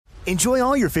Enjoy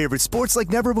all your favorite sports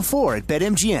like never before at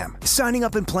BetMGM. Signing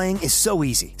up and playing is so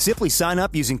easy. Simply sign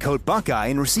up using code Buckeye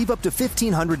and receive up to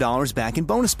 $1,500 back in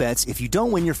bonus bets if you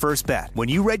don't win your first bet. When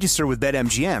you register with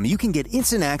BetMGM, you can get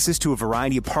instant access to a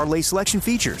variety of parlay selection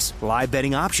features, live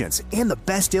betting options, and the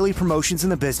best daily promotions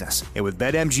in the business. And with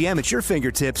BetMGM at your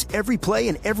fingertips, every play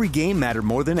and every game matter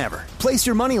more than ever. Place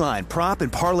your moneyline, prop,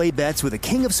 and parlay bets with the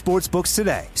king of sportsbooks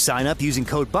today. Sign up using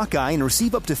code Buckeye and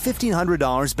receive up to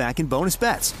 $1,500 back in bonus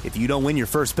bets if you don't win your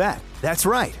first bet. That's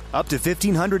right, up to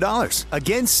 $1,500.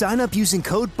 Again, sign up using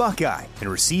code Buckeye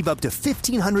and receive up to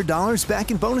 $1,500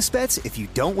 back in bonus bets if you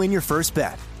don't win your first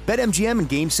bet. BetMGM and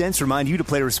GameSense remind you to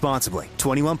play responsibly.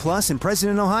 21 plus and present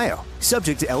in Ohio.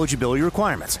 Subject to eligibility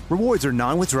requirements. Rewards are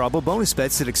non-withdrawable bonus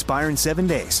bets that expire in 7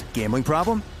 days. Gambling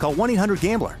problem? Call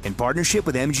 1-800-GAMBLER in partnership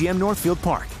with MGM Northfield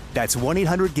Park. That's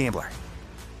 1-800-GAMBLER.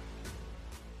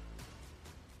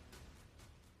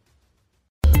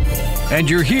 And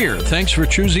you're here. Thanks for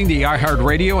choosing the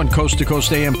iHeartRadio and Coast to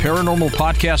Coast AM Paranormal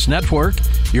Podcast Network.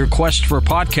 Your quest for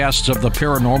podcasts of the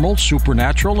paranormal,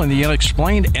 supernatural, and the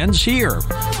unexplained ends here.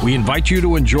 We invite you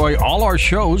to enjoy all our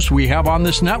shows we have on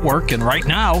this network. And right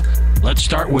now, let's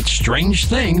start with Strange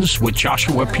Things with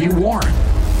Joshua P. Warren.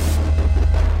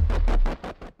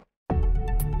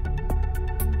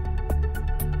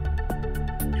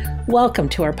 Welcome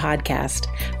to our podcast.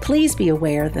 Please be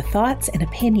aware the thoughts and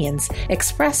opinions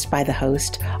expressed by the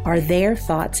host are their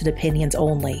thoughts and opinions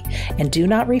only and do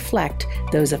not reflect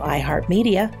those of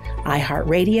iHeartMedia,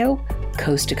 iHeartRadio,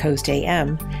 Coast to Coast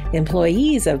AM,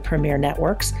 employees of Premier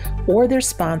Networks, or their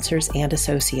sponsors and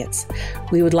associates.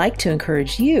 We would like to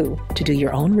encourage you to do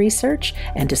your own research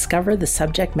and discover the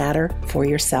subject matter for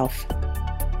yourself.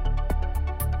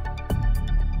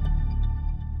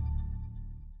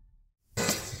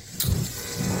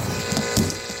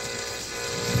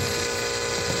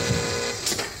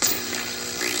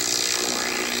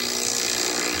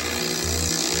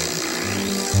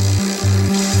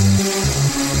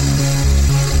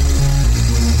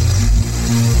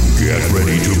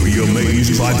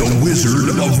 By the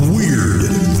Wizard of Weird.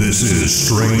 This is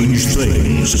Strange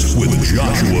Things with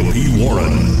Joshua P.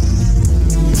 Warren.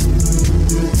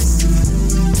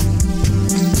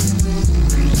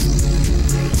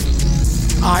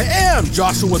 I am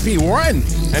Joshua P. Warren,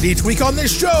 and each week on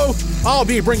this show, I'll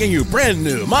be bringing you brand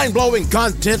new, mind-blowing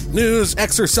content, news,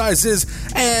 exercises,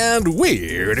 and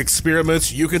weird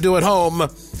experiments you can do at home,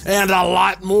 and a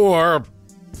lot more.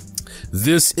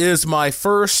 This is my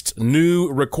first new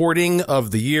recording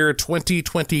of the year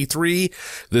 2023.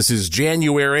 This is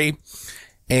January,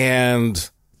 and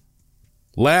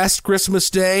last Christmas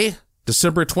Day,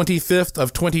 December 25th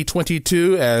of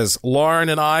 2022, as Lauren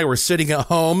and I were sitting at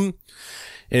home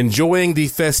enjoying the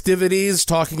festivities,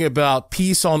 talking about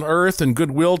peace on earth and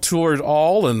goodwill toward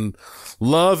all and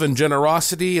love and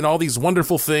generosity and all these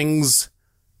wonderful things,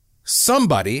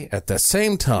 somebody at the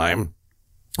same time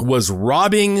was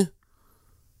robbing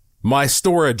my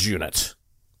storage unit.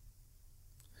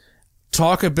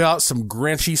 Talk about some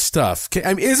Grinchy stuff.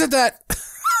 I mean, isn't that,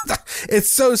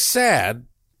 it's so sad.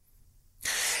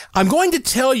 I'm going to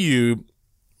tell you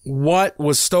what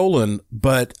was stolen,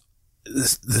 but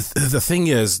the thing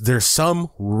is, there's some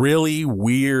really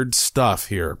weird stuff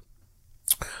here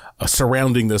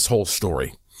surrounding this whole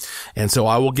story. And so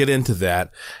I will get into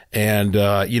that. And,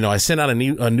 I sent out a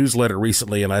newsletter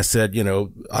recently and I said,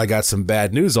 I got some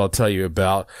bad news I'll tell you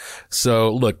about.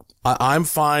 So look, I'm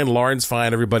fine. Lauren's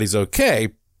fine. Everybody's okay.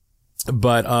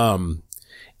 But,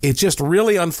 it's just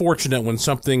really unfortunate when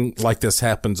something like this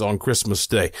happens on Christmas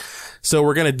Day. So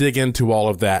we're going to dig into all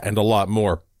of that and a lot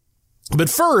more. But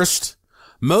first,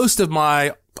 most of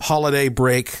my holiday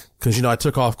break, because, I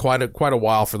took off quite a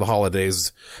while for the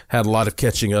holidays, had a lot of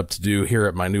catching up to do here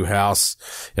at my new house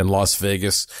in Las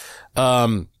Vegas.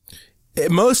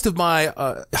 Most of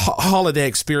my holiday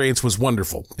experience was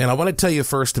wonderful. And I want to tell you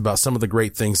first about some of the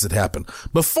great things that happened.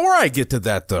 Before I get to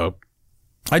that, though,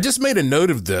 I just made a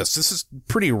note of this. This is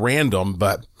pretty random,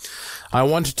 but I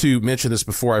wanted to mention this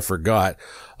before I forgot.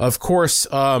 Of course,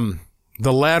 the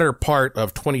latter part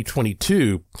of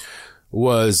 2022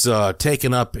 was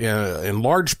taken up in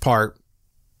large part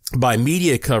by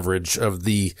media coverage of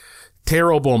the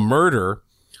terrible murder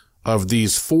of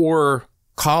these 4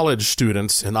 college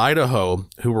students in Idaho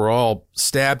who were all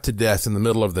stabbed to death in the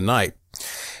middle of the night.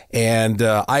 And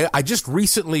I just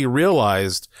recently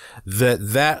realized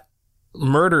that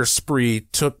murder spree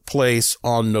took place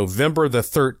on November the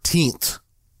 13th.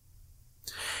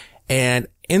 And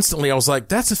instantly I was like,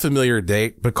 that's a familiar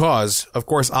date because, of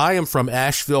course, I am from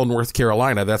Asheville, North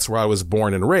Carolina. That's where I was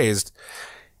born and raised.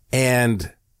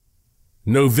 And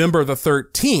November the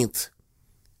 13th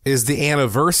is the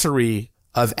anniversary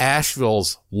of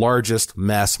Asheville's largest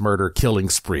mass murder killing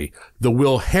spree, the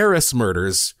Will Harris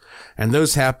murders, and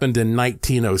those happened in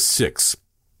 1906.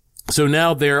 So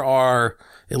now there are,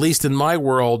 at least in my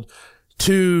world,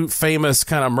 two famous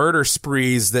kind of murder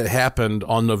sprees that happened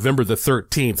on November the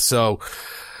 13th. So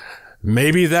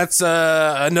maybe that's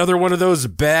another one of those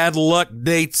bad luck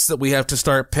dates that we have to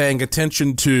start paying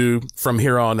attention to from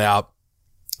here on out.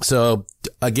 So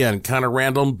again, kind of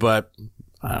random, but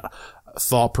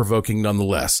thought-provoking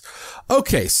nonetheless.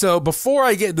 Okay, so before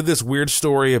I get into this weird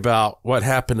story about what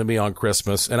happened to me on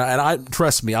Christmas, and I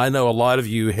trust me, I know a lot of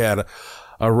you had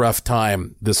a rough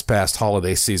time this past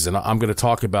holiday season. I'm going to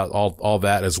talk about all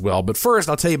that as well. But first,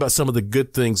 I'll tell you about some of the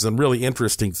good things and really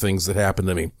interesting things that happened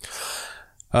to me.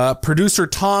 Producer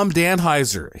Tom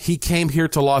Danheiser, he came here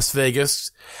to Las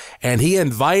Vegas and he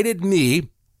invited me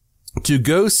to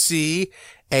go see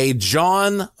a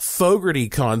John Fogerty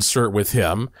concert with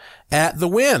him at the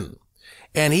Wynn.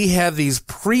 And he had these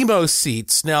primo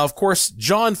seats. Now, of course,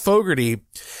 John Fogerty,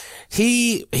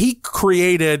 he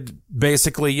created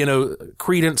basically,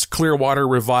 Creedence Clearwater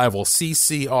Revival,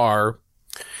 CCR,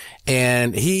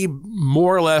 and he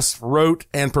more or less wrote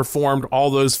and performed all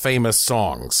those famous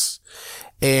songs.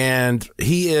 And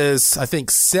he is, I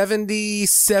think,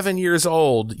 77 years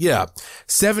old. Yeah,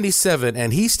 77.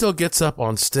 And he still gets up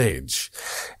on stage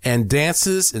and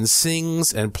dances and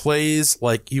sings and plays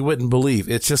like you wouldn't believe.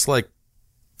 It's just like,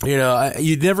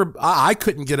 I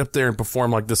couldn't get up there and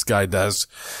perform like this guy does.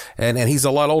 And he's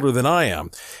a lot older than I am.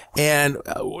 And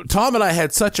Tom and I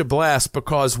had such a blast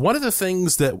because one of the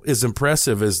things that is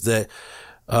impressive is that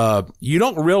you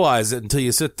don't realize it until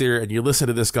you sit there and you listen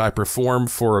to this guy perform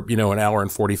for, an hour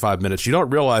and 45 minutes. You don't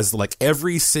realize that like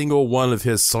every single one of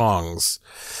his songs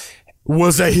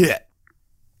was a hit.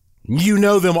 You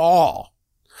know them all.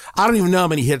 I don't even know how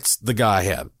many hits the guy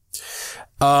had.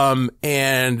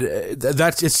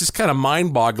 It's just kind of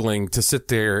mind boggling to sit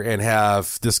there and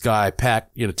have this guy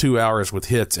pack, 2 hours with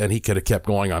hits, and he could have kept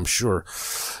going, I'm sure.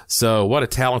 So what a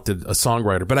talented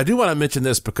songwriter. But I do want to mention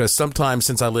this because sometimes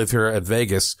since I live here at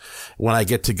Vegas, when I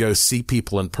get to go see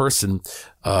people in person,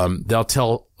 they'll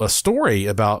tell a story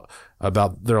about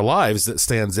their lives that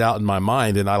stands out in my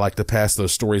mind. And I like to pass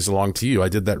those stories along to you. I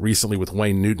did that recently with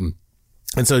Wayne Newton.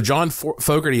 And so John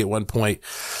Fogerty at one point,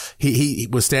 he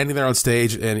was standing there on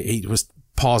stage and he was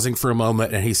pausing for a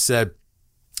moment and he said,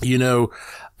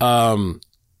 I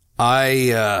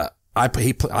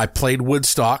played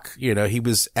Woodstock, he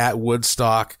was at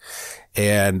Woodstock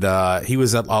and, he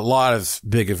was at a lot of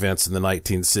big events in the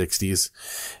 1960s.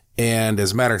 And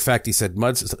as a matter of fact, he said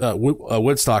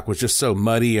Woodstock was just so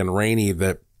muddy and rainy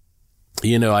that,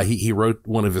 he wrote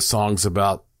one of his songs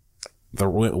about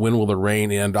when will the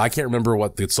rain end? I can't remember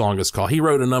what the song is called. He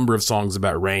wrote a number of songs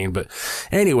about rain, but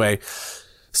anyway,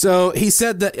 so he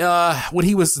said that, when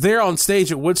he was there on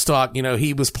stage at Woodstock,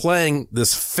 he was playing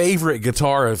this favorite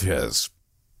guitar of his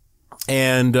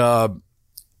and,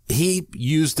 he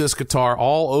used this guitar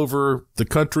all over the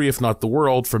country, if not the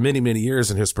world, for many, many years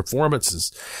in his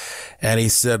performances. And he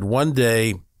said one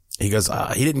day, he goes,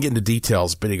 he didn't get into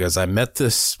details, but he goes, I met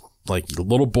this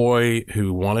little boy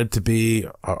who wanted to be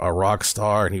a rock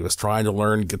star and he was trying to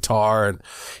learn guitar and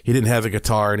he didn't have a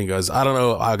guitar. And he goes, I don't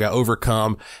know, I got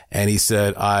overcome. And he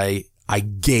said, I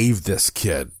gave this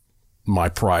kid my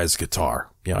prize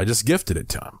guitar. I just gifted it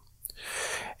to him.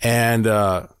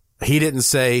 And, he didn't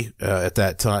say, at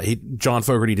that time, John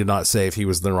Fogerty did not say if he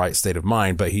was in the right state of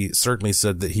mind, but he certainly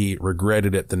said that he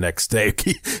regretted it the next day.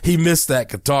 He missed that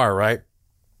guitar, right?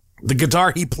 The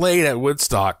guitar he played at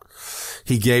Woodstock,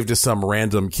 he gave to some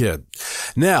random kid.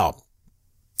 Now,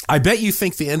 I bet you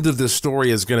think the end of this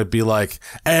story is going to be like,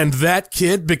 and that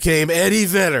kid became Eddie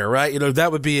Vedder, right?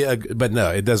 That would be but no,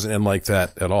 it doesn't end like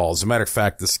that at all. As a matter of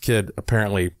fact, this kid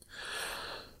apparently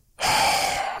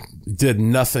did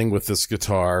nothing with this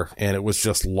guitar and it was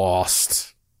just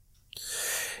lost.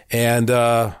 And,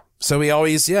 so he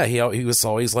was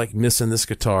always like missing this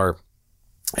guitar.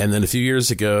 And then a few years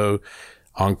ago,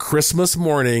 on Christmas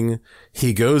morning,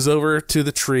 he goes over to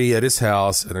the tree at his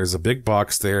house and there's a big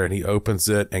box there and he opens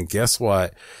it and guess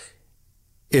what?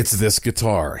 It's this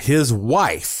guitar. His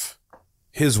wife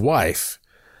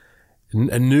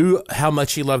knew how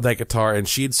much he loved that guitar and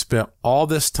she'd spent all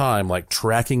this time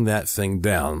tracking that thing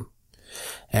down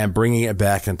and bringing it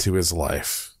back into his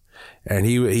life. And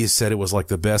he said it was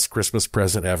the best Christmas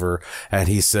present ever. And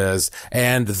he says,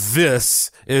 and this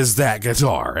is that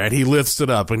guitar. And he lifts it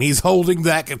up and he's holding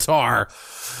that guitar.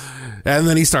 And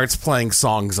then he starts playing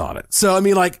songs on it. So,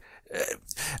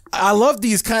 I love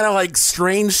these kind of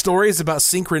strange stories about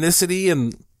synchronicity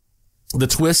the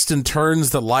twists and turns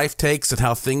that life takes and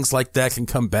how things like that can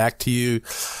come back to you.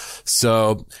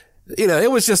 So,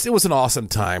 it was an awesome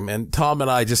time. And Tom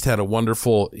and I just had a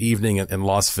wonderful evening in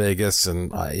Las Vegas.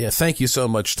 And thank you so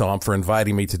much, Tom, for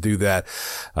inviting me to do that.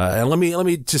 And let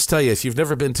me just tell you, if you've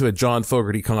never been to a John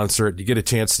Fogerty concert, you get a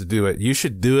chance to do it. You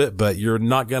should do it, but you're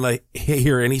not going to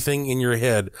hear anything in your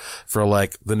head for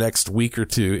like the next week or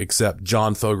two except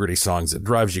John Fogerty songs. It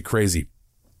drives you crazy.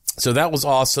 So that was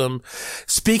awesome.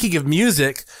 Speaking of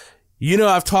music,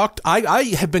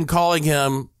 I have been calling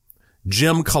him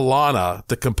Jim Colonna,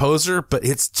 the composer, but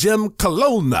it's Jim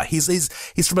Colonna. He's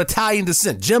from Italian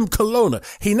descent. Jim Colonna.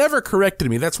 He never corrected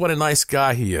me. That's what a nice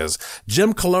guy he is.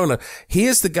 Jim Colonna. He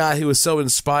is the guy who was so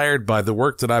inspired by the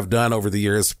work that I've done over the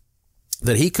years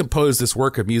that he composed this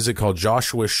work of music called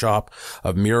Joshua's Shop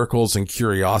of Miracles and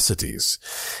Curiosities.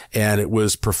 And it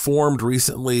was performed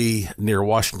recently near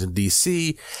Washington,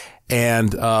 D.C.,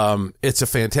 and it's a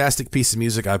fantastic piece of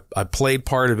music. I played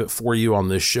part of it for you on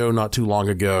this show not too long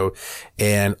ago.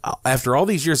 And after all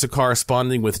these years of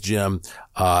corresponding with Jim,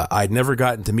 I'd never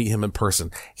gotten to meet him in person.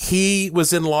 He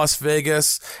was in Las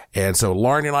Vegas, and so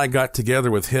Lauren and I got together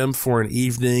with him for an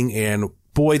evening, and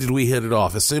boy, did we hit it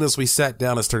off. As soon as we sat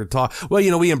down and started talking,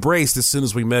 we embraced as soon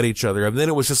as we met each other. And then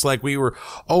it was just like we were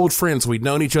old friends. We'd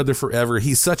known each other forever.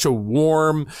 He's such a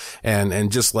warm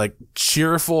and just like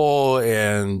cheerful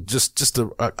and just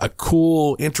a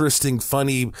cool, interesting,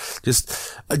 funny,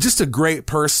 just a great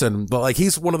person. But like,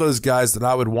 he's one of those guys that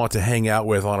I would want to hang out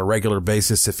with on a regular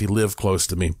basis if he lived close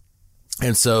to me.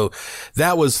 And so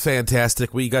that was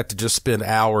fantastic. We got to just spend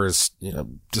hours,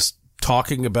 just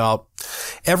talking about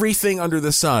everything under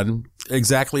the sun,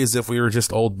 exactly as if we were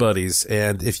just old buddies.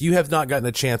 And if you have not gotten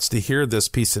a chance to hear this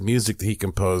piece of music that he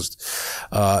composed,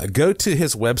 go to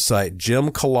his website, Jim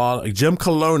Colonna, it's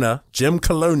Italian, Jim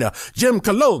Colonna.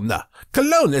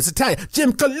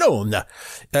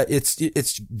 It's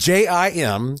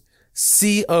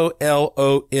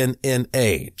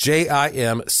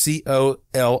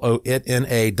JimColonna,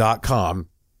 JimColonna.com.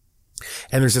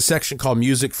 And there's a section called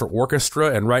Music for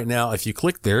Orchestra. And right now, if you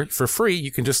click there for free,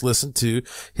 you can just listen to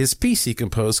his piece he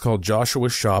composed called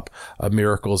Joshua's Shop of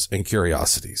Miracles and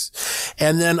Curiosities.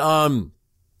 And then,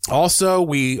 also,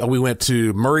 we went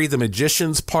to Murray the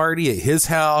Magician's party at his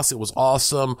house. It was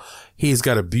awesome. He's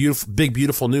got a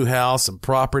beautiful new house and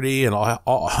property, and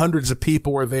hundreds of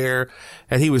people were there.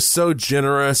 And he was so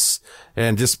generous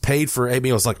and just paid for, it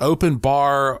was like open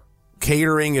bar,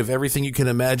 catering of everything you can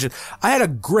imagine. I had a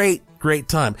great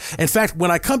time. In fact, when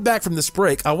I come back from this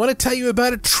break, I want to tell you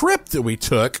about a trip that we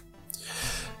took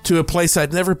to a place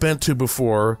I'd never been to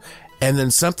before, and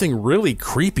then something really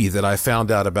creepy that I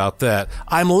found out about that.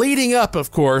 I'm leading up,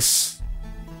 of course,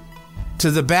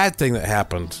 to the bad thing that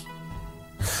happened.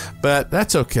 But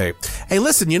that's okay. Hey,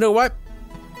 listen, you know what?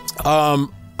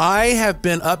 I have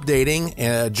been updating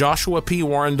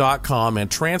JoshuaPWarren.com and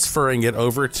transferring it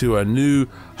over to a new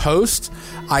host.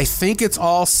 I think it's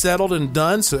all settled and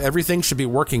done, so everything should be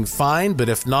working fine. But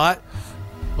if not,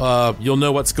 you'll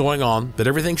know what's going on. But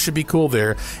everything should be cool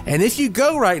there. And if you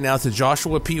go right now to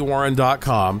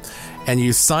JoshuaPWarren.com and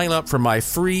you sign up for my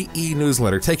free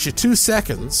e-newsletter, it takes you 2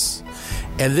 seconds.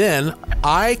 And then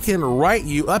I can write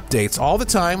you updates all the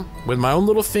time with my own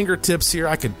little fingertips here.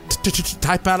 I can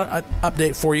type out an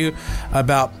update for you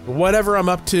about whatever I'm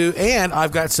up to. And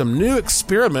I've got some new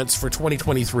experiments for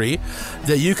 2023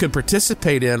 that you can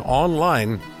participate in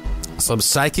online. Some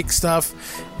psychic stuff.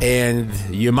 And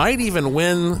you might even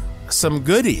win some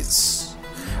goodies.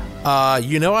 I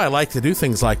like to do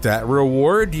things like that.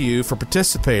 Reward you for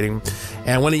participating.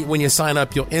 And when you sign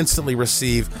up, you'll instantly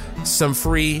receive some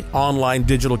free online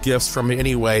digital gifts from me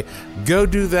anyway. Go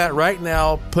do that right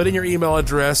now. Put in your email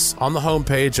address on the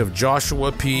homepage of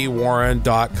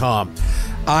JoshuaPWarren.com.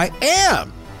 I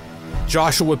am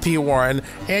Joshua P. Warren,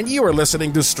 and you are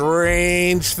listening to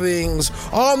Strange Things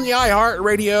on the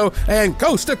iHeartRadio and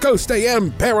Coast to Coast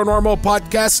AM Paranormal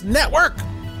Podcast Network.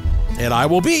 And I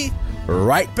will be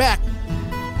right back.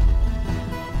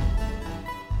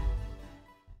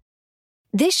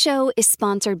 This show is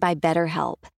sponsored by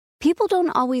BetterHelp. People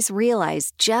don't always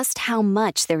realize just how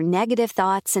much their negative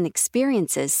thoughts and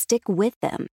experiences stick with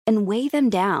them and weigh them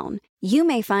down. You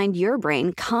may find your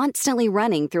brain constantly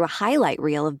running through a highlight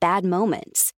reel of bad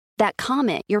moments. That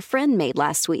comment your friend made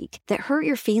last week that hurt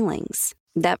your feelings.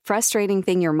 That frustrating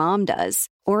thing your mom does.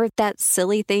 Or that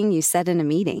silly thing you said in a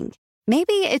meeting.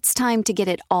 Maybe it's time to get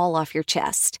it all off your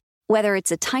chest. Whether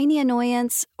it's a tiny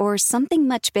annoyance or something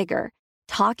much bigger,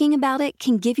 talking about it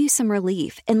can give you some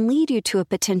relief and lead you to a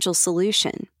potential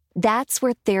solution. That's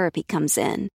where therapy comes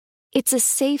in. It's a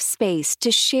safe space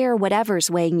to share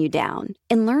whatever's weighing you down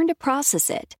and learn to process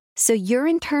it. so your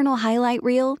internal highlight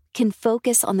reel can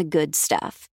focus on the good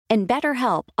stuff. And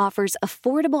BetterHelp offers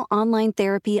affordable online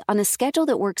therapy on a schedule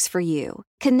that works for you.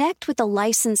 Connect with a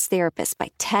licensed therapist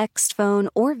by text, phone,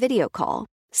 or video call.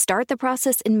 Start the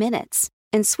process in minutes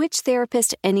and switch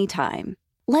therapist anytime.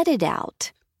 Let it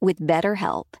out with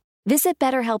BetterHelp. Visit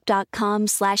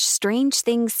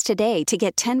BetterHelp.com/strangethings today to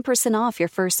get 10% off your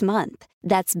first month.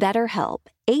 That's BetterHelp,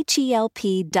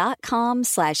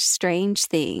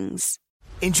 HELP.com/strangethings.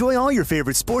 Enjoy all your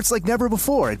favorite sports like never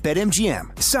before at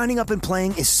BetMGM. Signing up and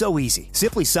playing is so easy.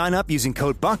 Simply sign up using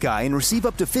code Buckeye and receive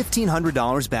up to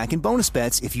 $1,500 back in bonus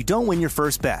bets if you don't win your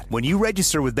first bet. When you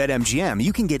register with BetMGM,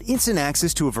 you can get instant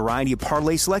access to a variety of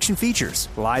parlay selection features,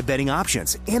 live betting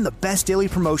options, and the best daily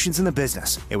promotions in the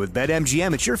business. And with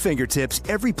BetMGM at your fingertips,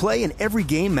 every play and every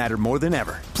game matter more than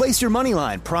ever. Place your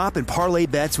moneyline, prop, and parlay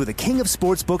bets with the king of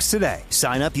sportsbooks today.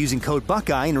 Sign up using code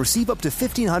Buckeye and receive up to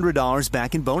 $1,500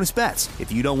 back in bonus bets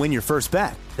if you don't win your first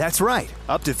bet. That's right,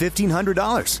 up to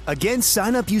 $1,500. Again,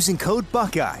 sign up using code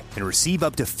Buckeye and receive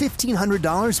up to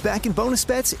 $1,500 back in bonus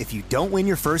bets if you don't win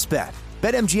your first bet.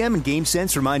 BetMGM and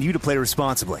GameSense remind you to play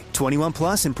responsibly. 21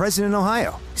 plus and present in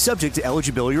Ohio. Subject to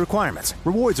eligibility requirements.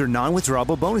 Rewards are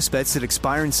non-withdrawable bonus bets that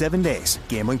expire in 7 days.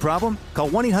 Gambling problem? Call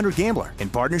 1-800-GAMBLER in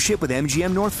partnership with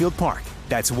MGM Northfield Park.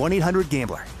 That's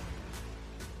 1-800-GAMBLER.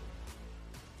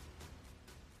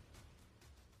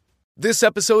 This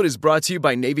episode is brought to you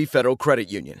by Navy Federal Credit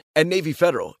Union. At Navy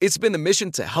Federal, it's been the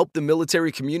mission to help the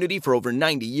military community for over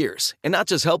 90 years. And not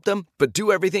just help them, but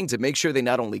do everything to make sure they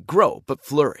not only grow, but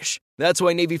flourish. That's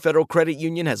why Navy Federal Credit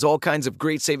Union has all kinds of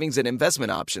great savings and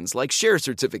investment options like share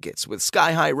certificates with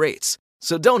sky-high rates.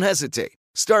 So don't hesitate.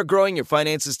 Start growing your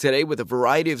finances today with a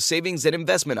variety of savings and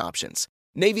investment options.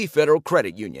 Navy Federal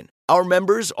Credit Union. Our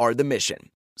members are the mission.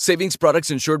 Savings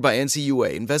products insured by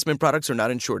NCUA. Investment products are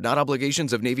not insured, not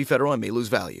obligations of Navy Federal and may lose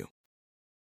value.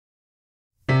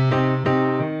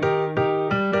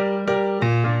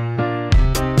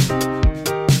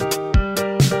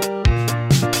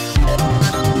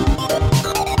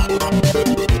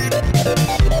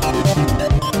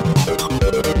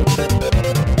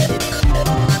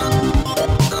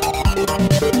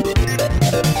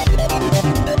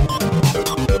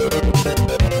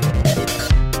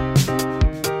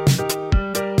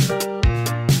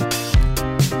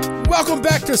 Welcome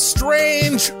back to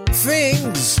Strange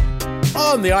Things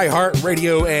on the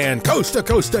iHeartRadio and Coast to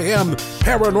Coast AM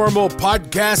Paranormal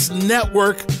Podcast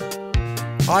Network.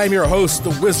 I'm your host,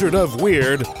 the Wizard of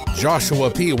Weird,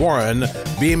 Joshua P. Warren,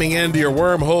 beaming into your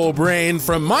wormhole brain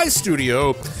from my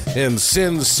studio in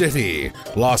Sin City,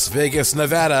 Las Vegas,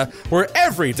 Nevada, where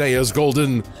every day is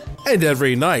golden and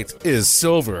every night is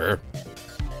silver.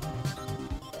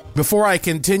 Before I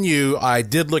continue, I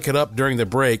did look it up during the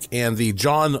break, and the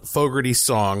John Fogerty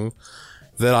song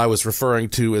that I was referring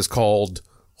to is called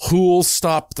Who'll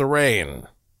Stop the Rain?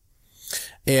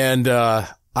 And I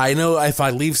know if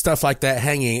I leave stuff like that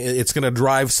hanging, it's going to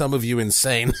drive some of you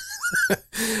insane.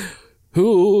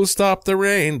 Who'll stop the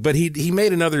rain? But he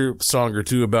made another song or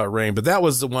two about rain, but that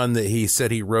was the one that he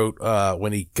said he wrote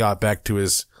when he got back to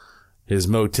his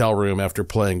motel room after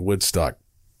playing Woodstock.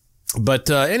 But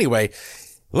anyway,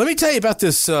 let me tell you about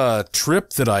this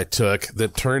trip that I took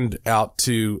that turned out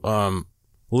to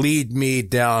lead me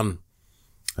down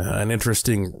an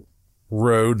interesting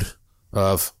road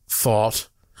of thought.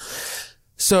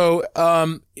 So,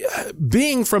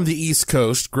 being from the East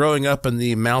Coast, growing up in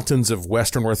the mountains of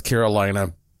Western North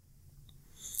Carolina,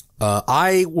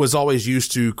 I was always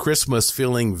used to Christmas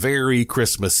feeling very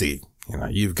Christmassy. You know,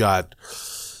 you've got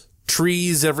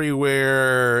trees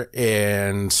everywhere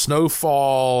and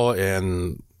snowfall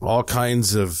and all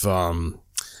kinds of, kind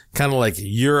of like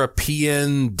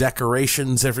European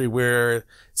decorations everywhere.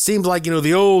 Seems like, you know,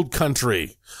 the old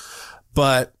country.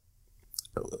 But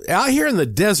out here in the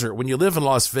desert, when you live in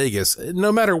Las Vegas,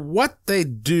 no matter what they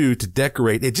do to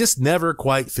decorate, it just never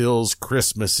quite feels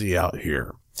Christmassy out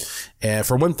here. And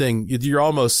for one thing, you're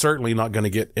almost certainly not going to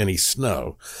get any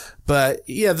snow. But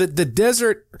yeah, the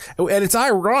desert, and it's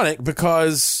ironic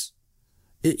because,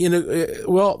 you know,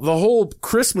 well, the whole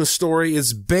Christmas story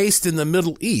is based in the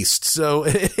Middle East. So,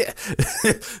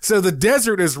 so the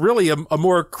desert is really a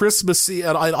more Christmassy,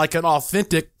 like an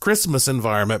authentic Christmas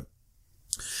environment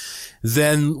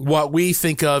than what we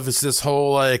think of as this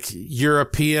whole like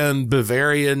European,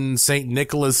 Bavarian, St.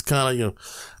 Nicholas kind of, you know.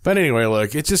 But anyway,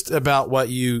 look, it's just about what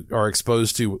you are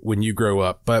exposed to when you grow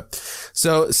up. But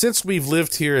so since we've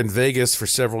lived here in Vegas for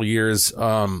several years,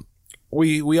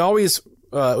 we always,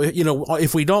 you know,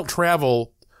 if we don't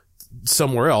travel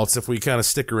somewhere else, if we kind of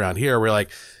stick around here, we're like,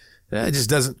 it just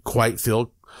doesn't quite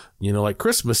feel like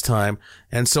Christmas time.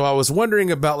 And so I was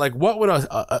wondering about like, what would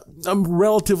a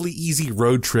relatively easy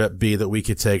road trip be that we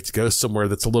could take to go somewhere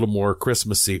that's a little more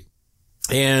Christmassy.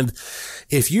 And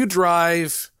if you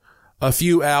drive a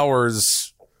few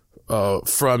hours,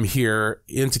 from here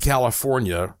into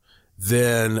California,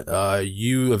 then,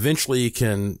 you eventually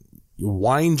can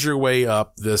wind your way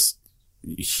up this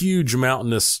huge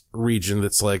mountainous region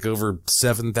that's like over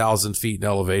 7,000 feet in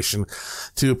elevation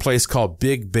to a place called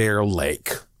Big Bear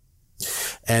Lake.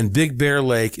 And Big Bear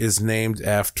Lake is named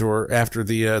after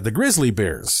the grizzly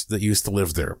bears that used to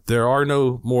live there. There are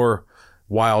no more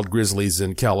wild grizzlies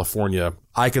in California.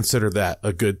 I consider that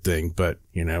a good thing, but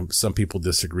some people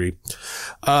disagree.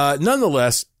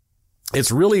 Nonetheless,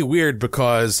 it's really weird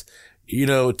because,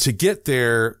 to get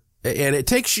there, and it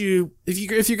takes you,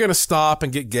 if you're going to stop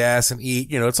and get gas and eat,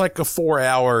 it's like a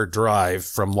 4-hour drive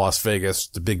from Las Vegas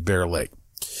to Big Bear Lake.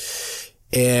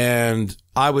 And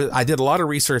I did a lot of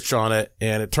research on it,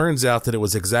 and it turns out that it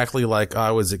was exactly like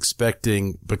I was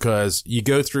expecting, because you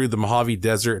go through the Mojave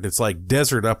Desert and it's like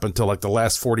desert up until like the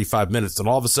last 45 minutes. And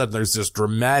all of a sudden there's this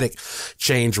dramatic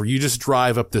change where you just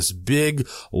drive up this big,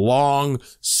 long,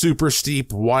 super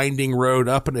steep, winding road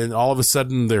up, and all of a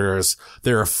sudden there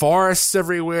are forests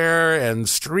everywhere and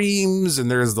streams, and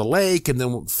there's the lake. And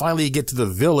then finally you get to the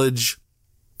village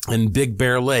in Big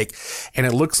Bear Lake, and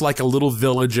it looks like a little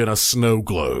village in a snow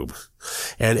globe.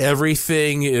 And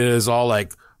everything is all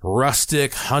like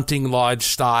rustic hunting lodge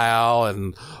style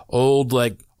and old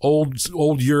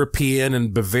European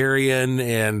and Bavarian.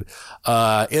 And,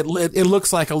 it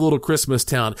looks like a little Christmas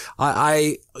town.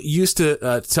 I used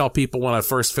to, tell people when I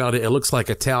first found it looks like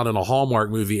a town in a Hallmark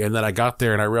movie. And then I got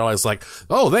there and I realized like,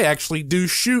 oh, they actually do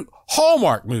shoot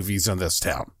Hallmark movies in this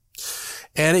town.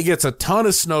 And it gets a ton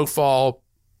of snowfall.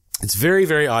 It's very,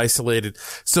 very isolated.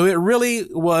 So it really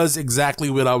was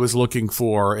exactly what I was looking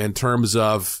for in terms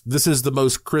of this is the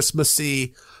most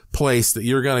Christmassy place that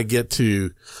you're going to get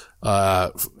to,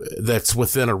 that's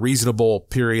within a reasonable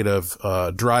period of,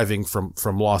 driving from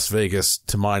Las Vegas,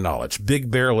 to my knowledge. Big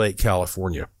Bear Lake,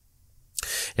 California.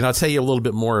 And I'll tell you a little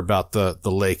bit more about the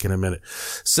lake in a minute.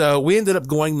 So we ended up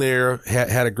going there,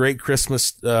 had a great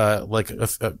Christmas, like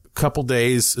a couple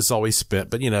days is all we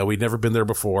spent, but we'd never been there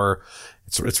before.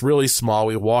 It's really small.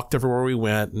 We walked everywhere we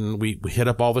went, and we hit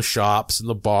up all the shops and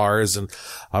the bars, and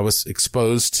I was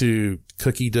exposed to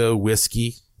cookie dough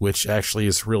whiskey, which actually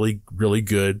is really, really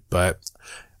good, but,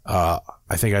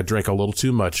 I think I drank a little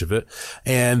too much of it.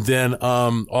 And then,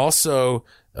 also,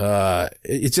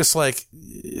 it's just like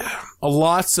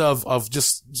lots of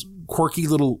just quirky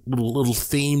little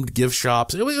themed gift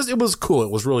shops. It was cool.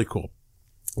 It was really cool,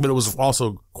 but it was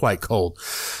also quite cold.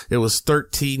 It was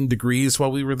 13 degrees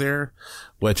while we were there,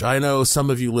 which I know some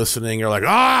of you listening are like,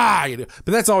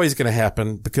 but that's always going to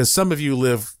happen because some of you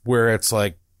live where it's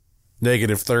like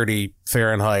 -30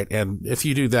 Fahrenheit. And if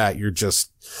you do that, you're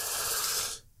just,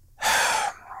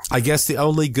 I guess the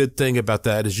only good thing about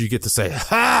that is you get to say,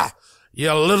 ha!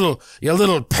 You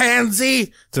little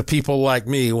pansy to people like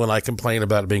me when I complain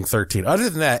about it being 13. Other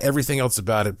than that, everything else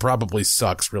about it probably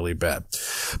sucks really bad.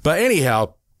 But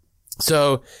anyhow,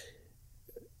 so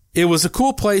it was a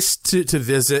cool place to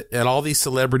visit, and all these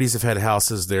celebrities have had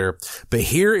houses there. But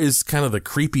here is kind of the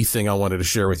creepy thing I wanted to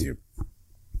share with you.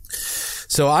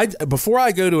 So before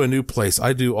I go to a new place,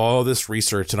 I do all this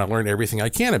research and I learn everything I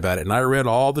can about it. And I read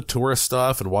all the tourist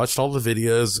stuff and watched all the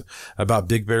videos about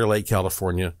Big Bear Lake,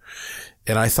 California.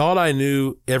 And I thought I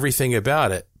knew everything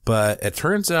about it, but it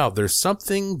turns out there's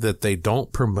something that they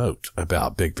don't promote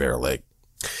about Big Bear Lake.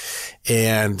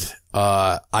 And,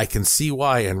 I can see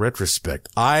why in retrospect.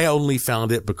 I only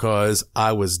found it because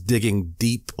I was digging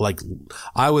deep, like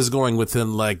I was going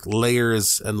within like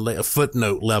layers and a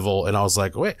footnote level. And I was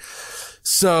like, wait.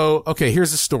 So, okay,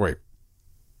 here's the story.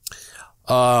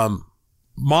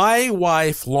 My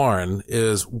wife, Lauren,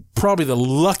 is probably the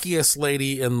luckiest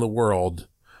lady in the world,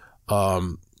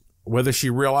 whether she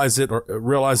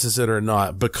realizes it or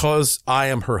not, because I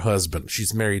am her husband.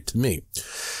 She's married to me.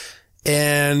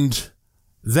 And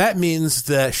that means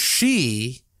that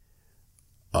she,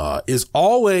 is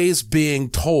always being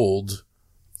told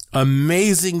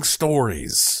amazing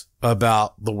stories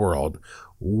about the world,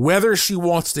 whether she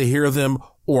wants to hear them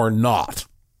or not.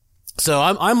 So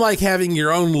I'm like having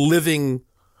your own living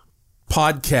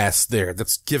podcast there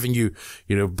that's giving you,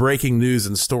 breaking news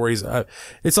and stories.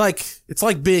 It's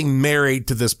like being married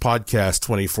to this podcast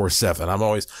 24/7. I'm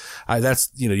always,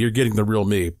 that's, you're getting the real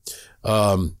me,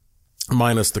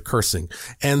 minus the cursing.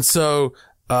 And so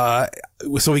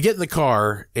we get in the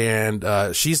car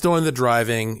and, she's doing the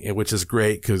driving, which is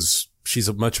great because She's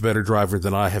a much better driver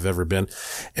than I have ever been.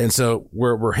 And so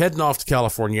we're heading off to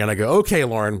California, and I go, okay,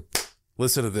 Lauren,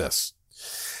 listen to this.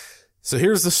 So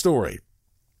here's the story.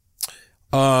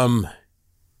 In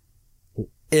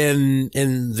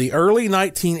the early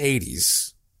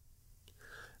 1980s,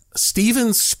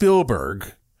 Steven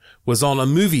Spielberg was on a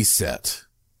movie set,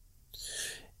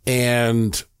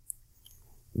 and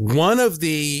one of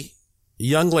the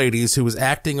young ladies who was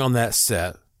acting on that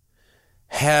set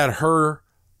had her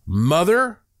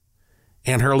mother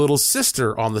and her little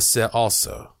sister on the set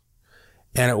also.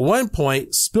 And at one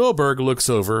point, Spielberg looks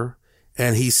over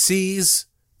and he sees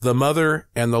the mother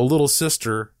and the little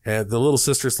sister, and the little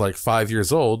sister's like 5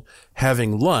 years old,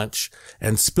 having lunch.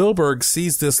 And Spielberg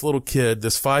sees this little kid,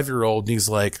 this 5-year-old, and he's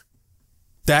like,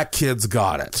 that kid's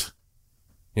got it.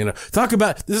 You know, talk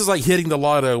about, this is like hitting the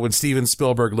lotto when Steven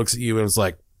Spielberg looks at you and is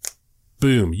like,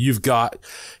 boom, you've got,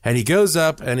 and he goes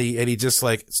up and he just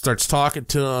like starts talking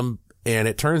to him. And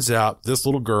it turns out this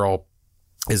little girl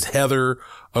is Heather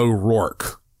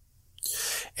O'Rourke.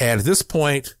 And at this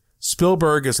point,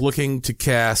 Spielberg is looking to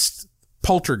cast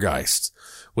Poltergeist,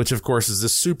 which of course is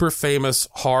this super famous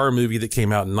horror movie that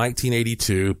came out in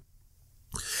 1982.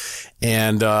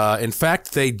 And, in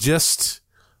fact, they just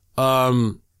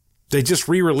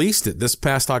re-released it this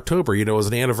past October. You know, it was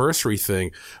an anniversary thing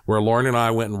where Lauren and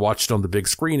I went and watched it on the big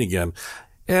screen again.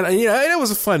 And, you know, it was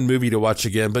a fun movie to watch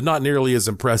again, but not nearly as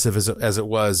impressive as it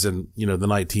was in, you know, the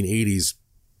 1980s.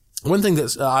 One thing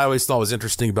that I always thought was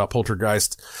interesting about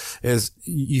Poltergeist is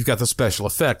you've got the special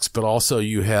effects, but also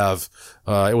you have,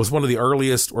 it was one of the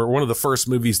earliest or one of the first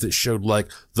movies that showed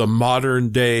like the modern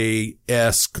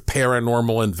day-esque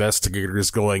paranormal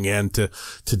investigators going in to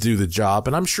do the job.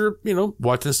 And I'm sure, you know,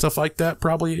 watching stuff like that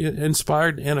probably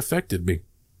inspired and affected me.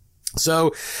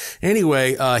 So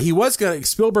anyway,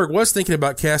 Spielberg was thinking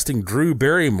about casting Drew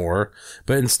Barrymore,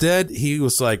 but instead he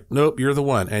was like, nope, you're the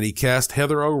one. And he cast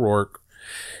Heather O'Rourke.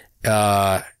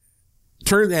 And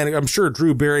I'm sure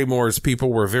Drew Barrymore's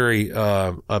people were very,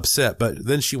 upset, but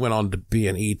then she went on to be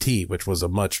an E.T., which was a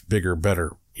much bigger,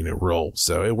 better, you know, role.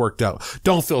 So it worked out.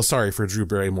 Don't feel sorry for Drew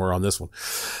Barrymore on this one.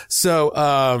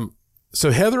 So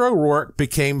Heather O'Rourke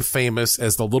became famous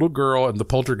as the little girl in the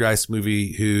Poltergeist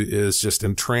movie who is just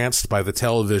entranced by the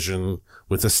television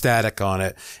with the static on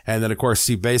it. And then, of course,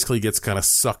 she basically gets kind of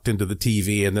sucked into the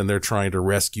TV, and then they're trying to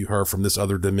rescue her from this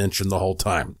other dimension the whole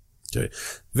time. Okay.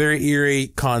 Very eerie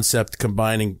concept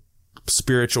combining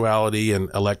spirituality and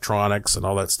electronics and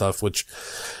all that stuff, which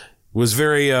was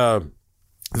very,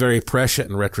 very prescient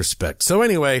in retrospect. So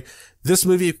anyway, this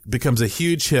movie becomes a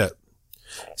huge hit.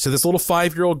 So this little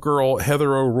 5-year-old girl,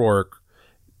 Heather O'Rourke,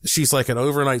 she's like an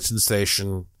overnight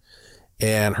sensation,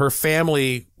 and her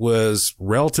family was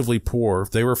relatively poor.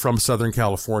 They were from Southern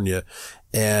California,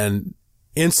 and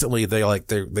instantly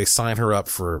they sign her up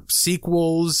for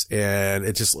sequels, and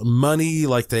it's just money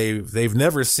like they've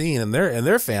never seen, and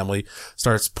their family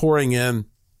starts pouring in.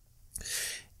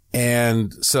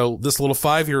 And so this little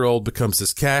 5-year-old becomes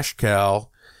this cash cow.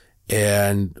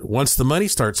 And once the money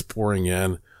starts pouring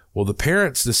in, well, the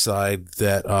parents decide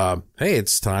that, hey,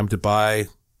 it's time to buy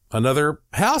another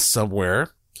house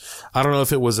somewhere. I don't know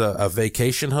if it was a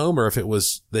vacation home or if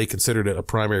they considered it a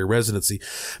primary residency,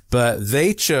 but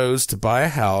they chose to buy a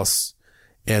house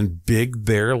in Big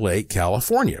Bear Lake,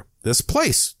 California. This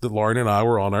place that Lauren and I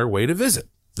were on our way to visit,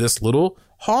 this little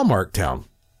Hallmark town,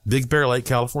 Big Bear Lake,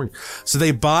 California. So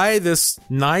they buy this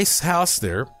nice house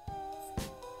there,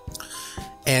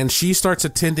 and she starts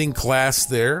attending class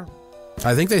there.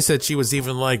 I think they said she was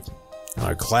even like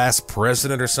a class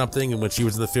president or something when she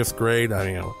was in the 5th grade.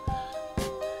 I mean,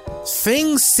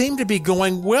 things seem to be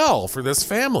going well for this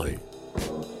family.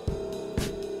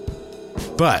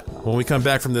 But when we come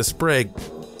back from this break,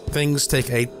 things take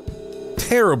a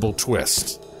terrible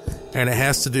twist, and it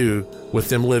has to do with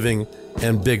them living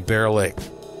in Big Bear Lake.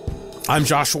 I'm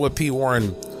Joshua P.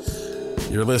 Warren.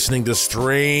 You're listening to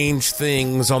Strange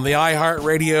Things on the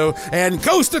iHeartRadio and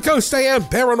Coast to Coast AM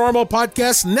Paranormal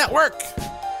Podcast Network.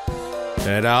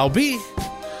 And I'll be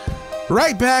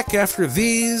right back after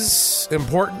these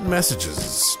important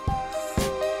messages.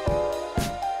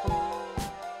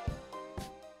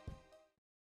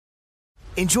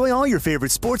 Enjoy all your favorite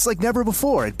sports like never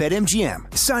before at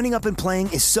BetMGM. Signing up and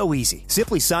playing is so easy.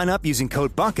 Simply sign up using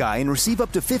code Buckeye and receive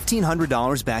up to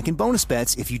 $1,500 back in bonus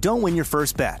bets if you don't win your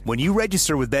first bet. When you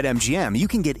register with BetMGM, you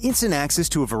can get instant access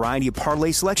to a variety of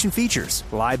parlay selection features,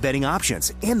 live betting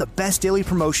options, and the best daily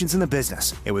promotions in the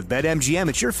business. And with BetMGM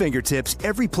at your fingertips,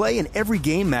 every play and every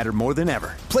game matter more than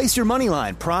ever. Place your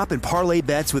moneyline, prop, and parlay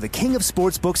bets with the king of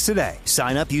sportsbooks today.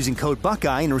 Sign up using code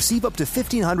Buckeye and receive up to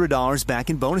 $1,500 back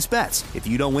in bonus bets. If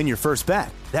you don't win your first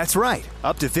bet. That's right,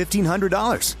 up to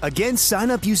 $1,500. Again, sign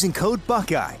up using code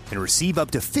Buckeye and receive up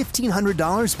to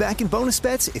 $1,500 back in bonus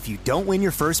bets if you don't win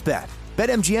your first bet.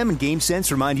 BetMGM and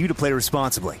GameSense remind you to play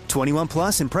responsibly. 21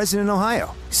 plus and present in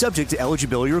Ohio. Subject to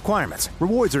eligibility requirements.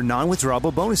 Rewards are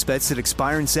non-withdrawable bonus bets that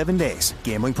expire in 7 days.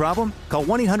 Gambling problem? Call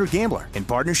 1-800-GAMBLER in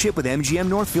partnership with MGM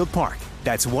Northfield Park.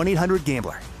 That's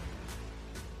 1-800-GAMBLER.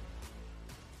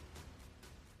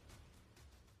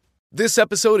 This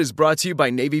episode is brought to you by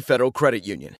Navy Federal Credit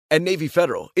Union. At Navy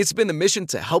Federal, it's been the mission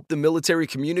to help the military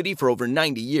community for over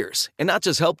 90 years. And not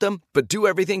just help them, but do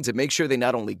everything to make sure they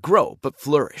not only grow, but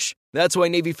flourish. That's why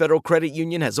Navy Federal Credit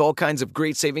Union has all kinds of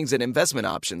great savings and investment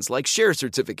options like share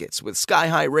certificates with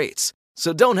sky-high rates.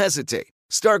 So don't hesitate.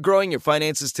 Start growing your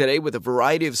finances today with a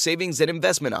variety of savings and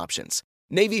investment options.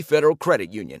 Navy Federal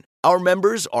Credit Union. Our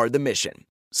members are the mission.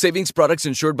 Savings products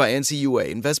insured by NCUA.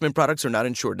 Investment products are not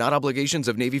insured, not obligations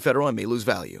of Navy Federal and may lose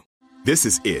value. This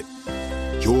is it.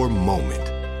 Your moment.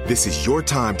 This is your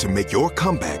time to make your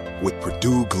comeback with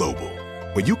Purdue Global.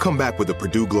 When you come back with a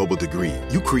Purdue Global degree,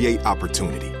 you create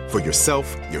opportunity for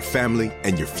yourself, your family,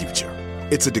 and your future.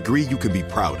 It's a degree you can be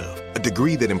proud of, a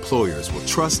degree that employers will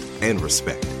trust and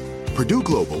respect. Purdue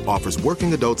Global offers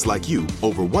working adults like you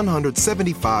over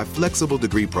 175 flexible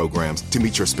degree programs to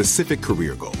meet your specific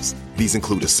career goals. These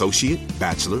include associate,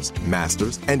 bachelor's,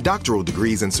 master's, and doctoral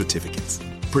degrees and certificates.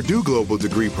 Purdue Global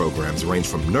degree programs range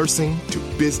from nursing to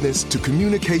business to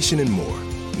communication and more.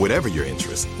 Whatever your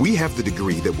interest, we have the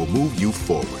degree that will move you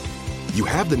forward. You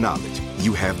have the knowledge,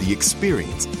 you have the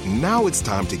experience. Now it's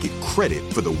time to get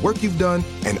credit for the work you've done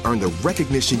and earn the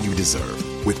recognition you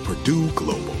deserve with Purdue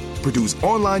Global. Purdue's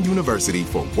online university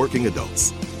for working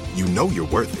adults. You know you're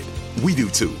worth it. We do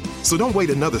too. So don't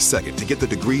wait another second to get the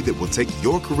degree that will take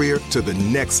your career to the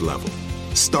next level.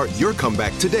 Start your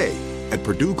comeback today at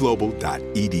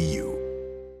purdueglobal.edu.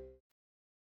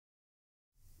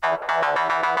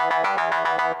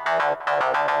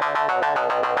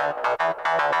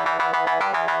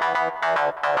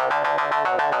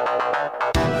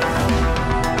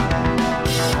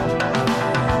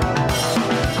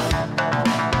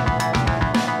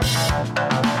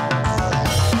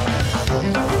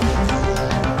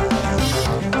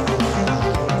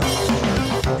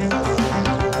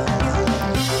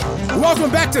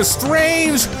 Welcome back to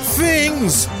Strange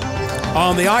Things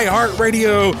on the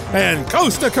iHeartRadio and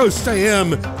Coast to Coast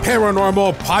AM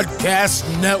Paranormal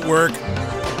Podcast Network.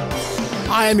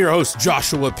 I am your host,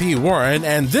 Joshua P. Warren,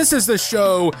 and this is the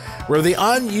show where the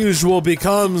unusual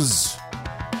becomes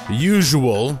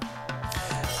usual.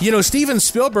 You know, Steven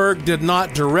Spielberg did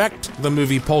not direct the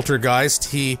movie Poltergeist.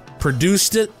 He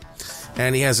produced it,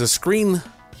 and he has a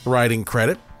screenwriting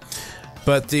credit.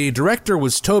 But the director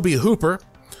was Tobe Hooper,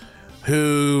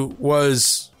 who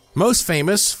was most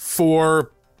famous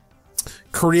for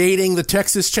creating the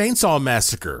Texas Chainsaw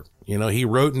Massacre. You know, he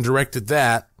wrote and directed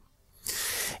that.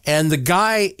 And the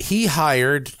guy he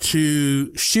hired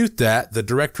to shoot that, the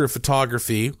director of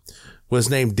photography, was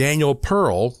named Daniel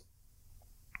Pearl.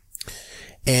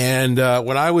 And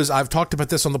I've talked about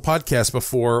this on the podcast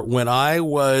before, when I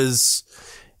was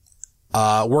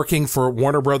working for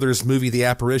Warner Brothers movie The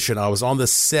Apparition, I was on the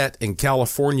set in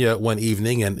California one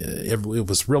evening, and it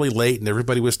was really late and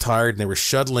everybody was tired, and they were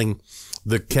shuttling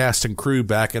the cast and crew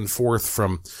back and forth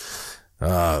from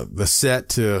the set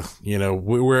to, you know,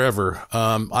 wherever.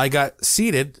 I got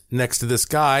seated next to this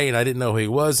guy and I didn't know who he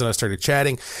was, and I started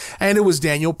chatting, and it was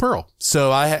Daniel Pearl.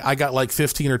 So I got like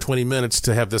 15 or 20 minutes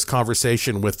to have this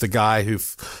conversation with the guy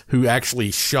who actually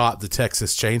shot the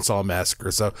Texas Chainsaw Massacre.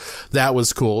 So that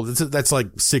was cool. That's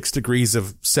like 6 degrees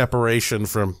of separation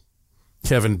from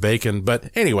Kevin Bacon. But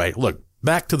anyway, look,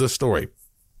 back to the story.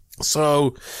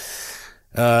 So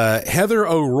Heather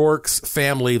O'Rourke's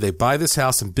family, they buy this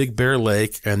house in Big Bear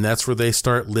Lake, and that's where they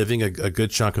start living a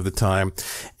good chunk of the time.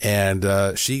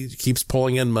 And she keeps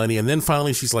pulling in money, and then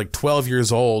finally she's like 12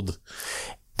 years old,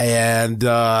 and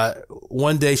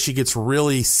one day she gets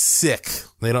really sick.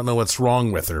 They don't know what's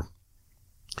wrong with her,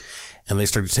 and they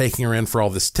started taking her in for all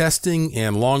this testing.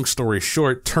 And long story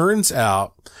short, turns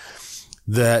out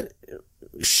that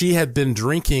she had been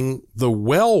drinking the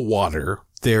well water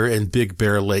there in Big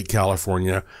Bear Lake,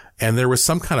 California, and there was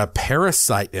some kind of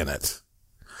parasite in it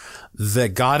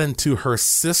that got into her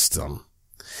system,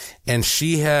 and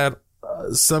she had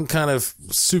some kind of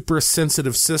super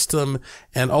sensitive system,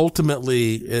 and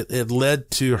ultimately it led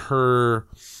to her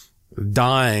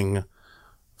dying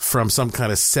from some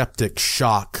kind of septic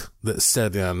shock that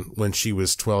set in when she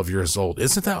was 12 years old.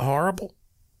 Isn't that horrible?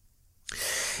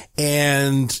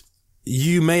 And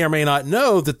you may or may not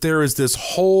know that there is this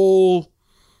whole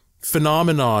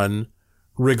phenomenon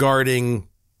regarding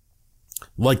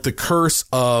like the curse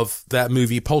of that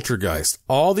movie Poltergeist.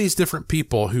 All these different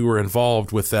people who were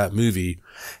involved with that movie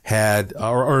had,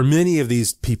 or many of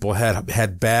these people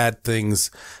had bad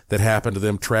things that happened to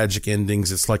them, tragic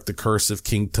endings. It's like the curse of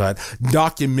King Tut.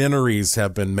 Documentaries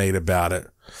have been made about it,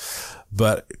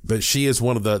 but she is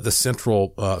one of the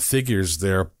central figures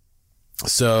there.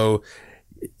 So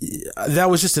that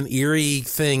was just an eerie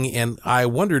thing. And I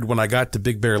wondered when I got to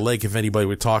Big Bear Lake if anybody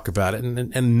would talk about it,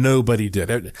 and nobody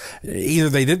did. Either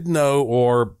they didn't know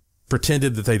or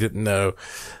pretended that they didn't know.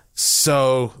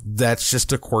 So that's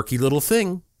just a quirky little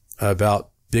thing about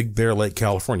Big Bear Lake,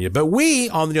 California. But we,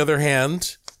 on the other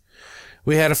hand,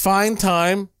 we had a fine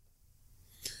time.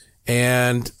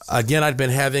 And again, I'd been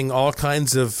having all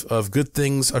kinds of good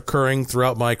things occurring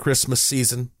throughout my Christmas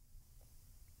season.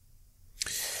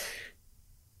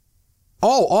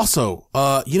 Oh, also,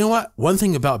 you know what? One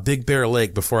thing about Big Bear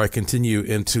Lake before I continue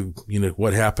into,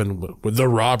 what happened with the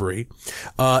robbery,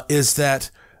 is that,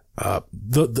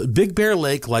 the Big Bear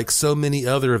Lake, like so many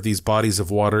other of these bodies of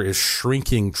water, is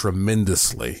shrinking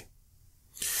tremendously.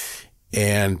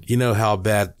 And you know how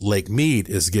bad Lake Mead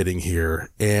is getting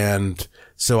here. And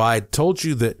so I told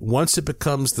you that once it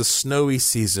becomes the snowy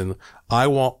season, I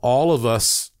want all of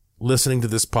us listening to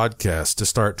this podcast to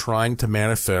start trying to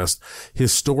manifest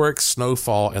historic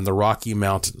snowfall in the Rocky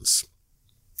Mountains.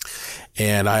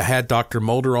 And I had Dr.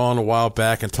 Mulder on a while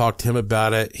back and talked to him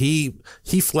about it. He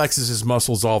flexes his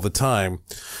muscles all the time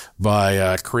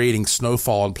by creating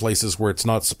snowfall in places where it's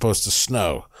not supposed to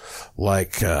snow,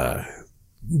 like the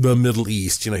Middle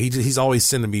East. He's always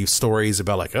sending me stories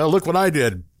about like, oh, look what I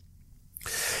did.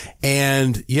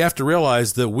 And you have to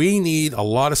realize that we need a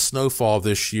lot of snowfall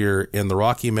this year in the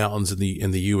Rocky Mountains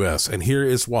in the U.S. And here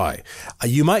is why.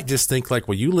 You might just think like,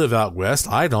 well, you live out west.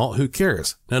 I don't. Who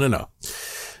cares? No.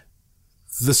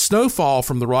 The snowfall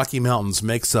from the Rocky Mountains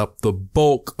makes up the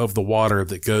bulk of the water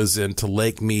that goes into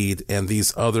Lake Mead and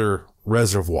these other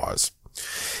reservoirs.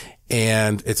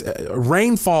 And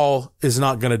rainfall is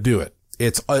not going to do it.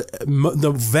 It's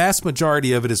the vast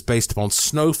majority of it is based upon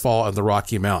snowfall in the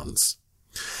Rocky Mountains.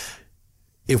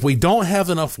 If we don't have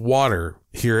enough water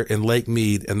here in Lake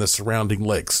Mead and the surrounding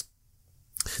lakes,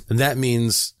 then that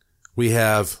means we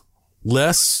have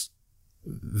less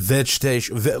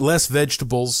vegetation, less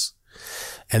vegetables,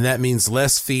 and that means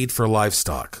less feed for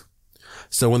livestock.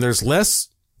 So when there's less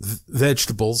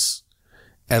vegetables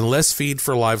and less feed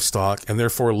for livestock, and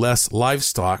therefore less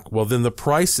livestock, well, then the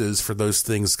prices for those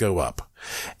things go up.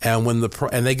 And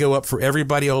and they go up for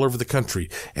everybody all over the country.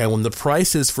 And when the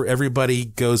prices for everybody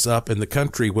goes up in the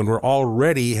country, when we're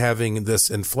already having this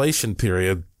inflation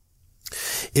period,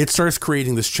 it starts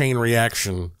creating this chain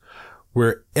reaction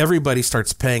where everybody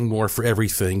starts paying more for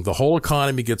everything. The whole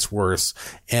economy gets worse.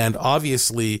 And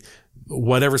obviously,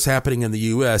 whatever's happening in the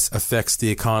U.S. affects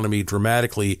the economy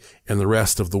dramatically in the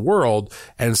rest of the world.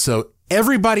 And so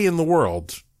everybody in the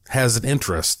world has an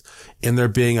interest in there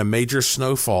being a major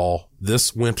snowfall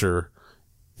this winter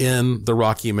in the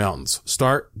Rocky Mountains.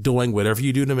 Start doing whatever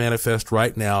you do to manifest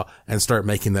right now and start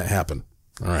making that happen.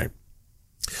 All right.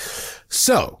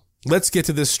 So let's get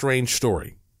to this strange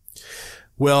story.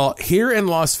 Well, here in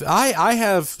Las Vegas, I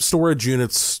have storage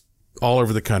units all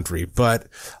over the country, but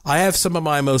I have some of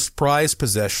my most prized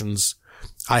possessions.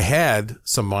 I had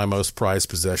some of my most prized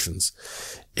possessions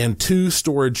in 2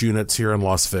 storage units here in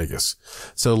Las Vegas.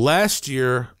 So last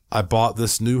year I bought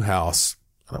this new house,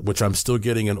 which I'm still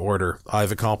getting in order.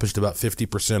 I've accomplished about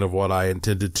 50% of what I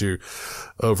intended to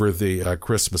over the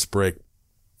Christmas break,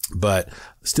 but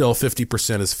still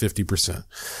 50% is 50%.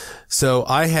 So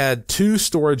I had 2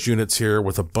 storage units here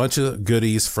with a bunch of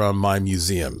goodies from my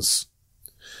museums.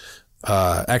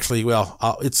 Actually, well,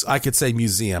 I could say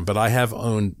museum, but I have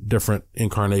owned different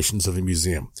incarnations of a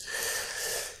museum.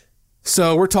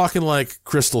 So we're talking like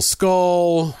Crystal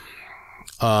Skull,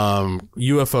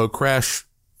 UFO crash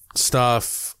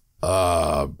stuff,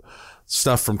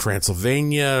 stuff from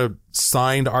Transylvania,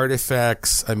 signed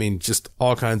artifacts. I mean, just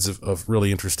all kinds of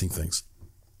really interesting things.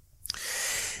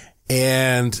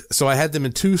 And so I had them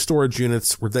in 2 storage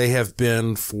units where they have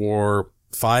been for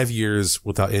 5 years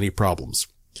without any problems.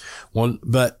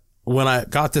 But when I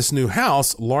got this new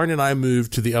house, Lauren and I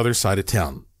moved to the other side of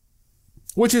town,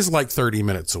 which is like 30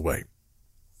 minutes away.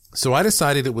 So I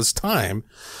decided it was time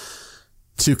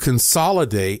to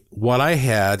consolidate what I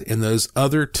had in those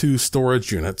other 2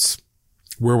 storage units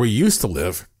where we used to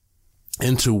live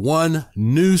into one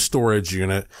new storage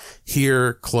unit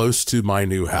here close to my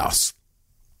new house.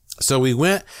 So we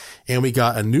went and we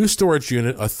got a new storage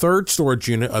unit, a 3rd storage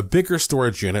unit, a bigger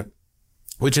storage unit,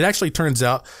 which it actually turns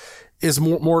out is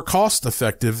more cost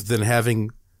effective than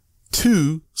having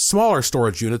 2 smaller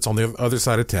storage units on the other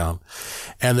side of town.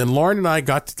 And then Lauren and I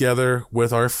got together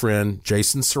with our friend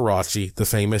Jason Sirachi, the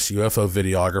famous UFO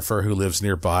videographer who lives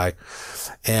nearby.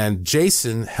 And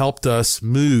Jason helped us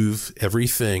move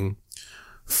everything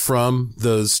from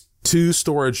those 2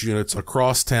 storage units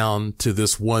across town to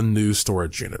this 1 new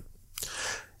storage unit.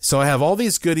 So I have all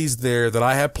these goodies there that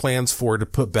I have plans for to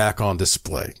put back on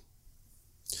display.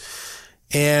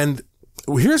 And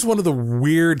here's one of the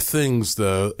weird things,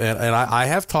 though, and I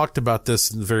have talked about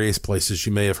this in various places.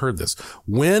 You may have heard this.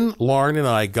 When Lauren and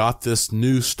I got this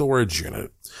new storage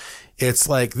unit, it's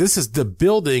like the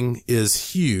building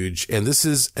is huge, and this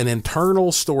is an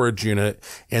internal storage unit,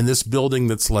 and this building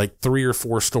that's like 3 or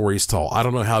 4 stories tall. I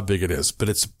don't know how big it is, but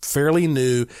it's fairly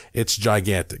new. It's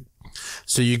gigantic.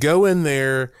 So you go in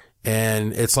there,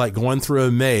 and it's like going through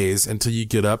a maze until you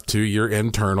get up to your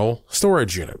internal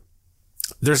storage unit.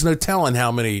 There's no telling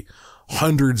how many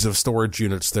hundreds of storage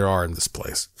units there are in this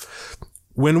place.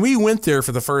 When we went there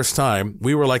for the first time,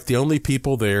 we were like the only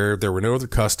people there. There were no other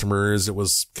customers. It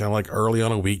was kind of like early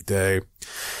on a weekday.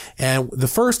 And the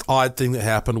first odd thing that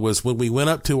happened was when we went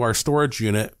up to our storage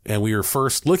unit and we were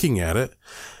first looking at it,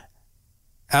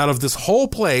 out of this whole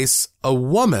place, a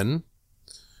woman,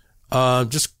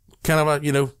 just kind of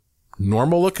a,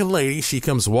 normal looking lady, she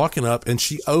comes walking up and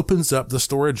she opens up the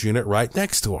storage unit right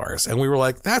next to ours. And we were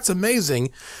like, that's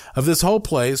amazing. Of this whole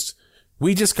place,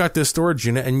 we just got this storage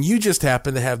unit and you just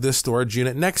happen to have this storage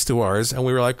unit next to ours. And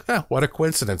we were like, what a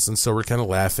coincidence. And so we're kind of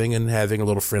laughing and having a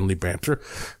little friendly banter.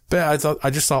 But I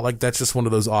just thought like that's just one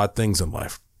of those odd things in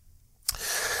life.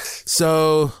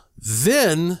 So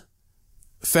then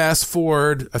fast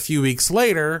forward a few weeks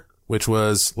later, which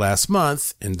was last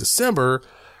month in December,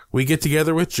 we get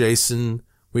together with Jason,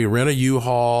 we rent a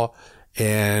U-Haul,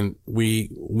 and we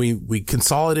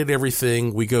consolidate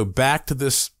everything. We go back to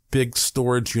this big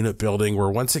storage unit building where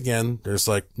once again, there's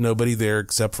like nobody there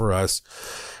except for us.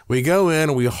 We go in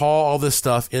and we haul all this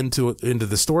stuff into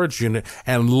the storage unit,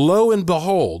 and lo and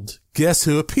behold, guess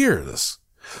who appears?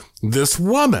 This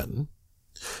woman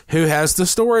who has the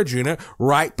storage unit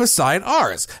right beside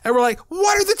ours. And we're like,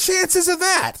 what are the chances of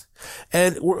that?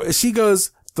 And she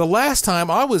goes, the last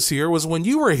time I was here was when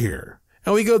you were here.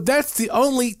 And we go, that's the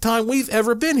only time we've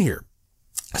ever been here.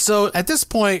 So at this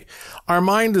point, our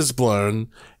mind is blown.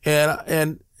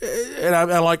 And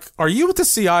I'm like, are you with the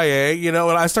CIA? And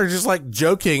I started just like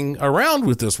joking around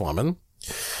with this woman.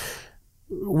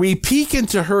 We peek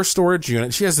into her storage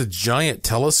unit. She has a giant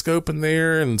telescope in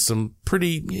there and some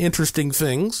pretty interesting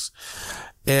things.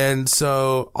 And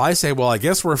so I say, well, I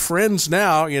guess we're friends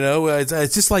now.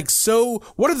 It's just like, so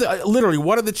what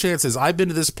are the chances? I've been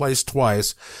to this place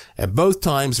twice, and both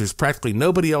times there's practically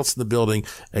nobody else in the building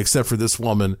except for this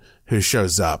woman who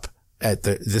shows up at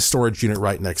the storage unit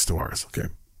right next to ours. Okay.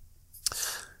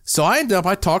 So I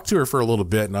talked to her for a little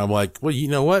bit, and I'm like, well, you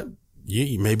know what?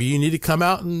 Maybe you need to come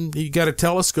out, and you got a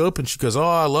telescope. And she goes, oh,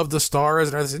 I love the stars.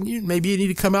 And I said, maybe you need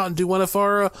to come out and do one of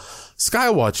our sky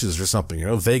watches or something,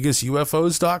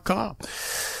 VegasUFOs.com.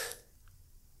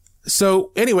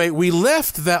 So anyway, we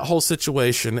left that whole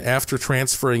situation after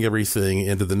transferring everything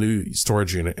into the new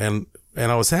storage unit. And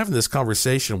I was having this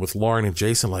conversation with Lauren and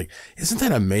Jason, like, isn't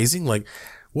that amazing? Like,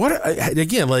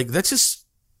 again, like, that's just,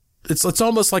 it's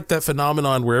almost like that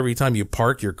phenomenon where every time you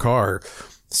park your car,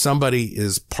 somebody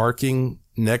is parking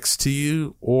next to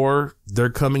you, or they're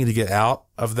coming to get out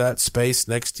of that space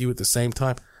next to you at the same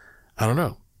time. I don't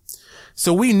know.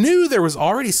 So we knew there was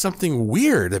already something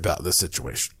weird about this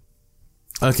situation.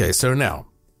 Okay, so now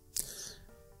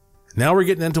we're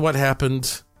getting into what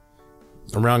happened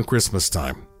around Christmas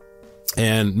time.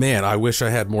 And man, I wish I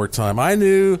had more time. I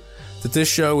knew that this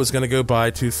show was going to go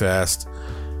by too fast.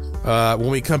 When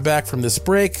we come back from this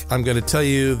break, I'm going to tell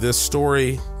you this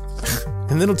story.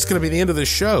 And then it's going to be the end of the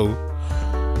show.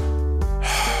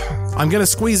 I'm going to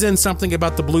squeeze in something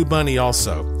about the Blue Bunny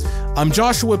also. I'm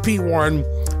Joshua P. Warren.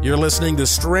 You're listening to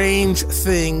Strange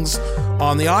Things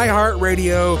on the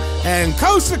iHeartRadio and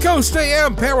Coast to Coast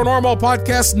AM Paranormal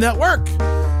Podcast Network.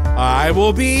 I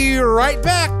will be right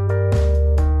back.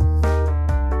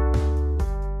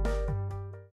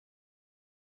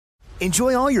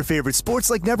 Enjoy all your favorite sports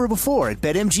like never before at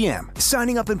BetMGM.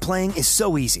 Signing up and playing is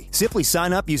so easy. Simply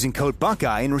sign up using code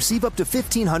Buckeye and receive up to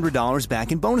 $1,500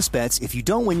 back in bonus bets if you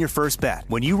don't win your first bet.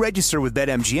 When you register with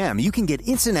BetMGM, you can get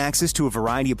instant access to a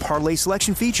variety of parlay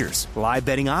selection features, live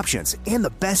betting options, and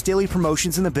the best daily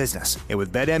promotions in the business. And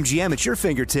with BetMGM at your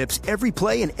fingertips, every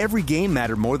play and every game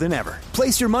matter more than ever.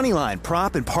 Place your moneyline,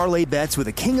 prop, and parlay bets with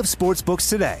the king of sportsbooks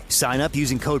today. Sign up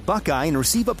using code Buckeye and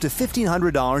receive up to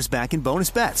 $1,500 back in bonus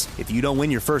bets. If if you don't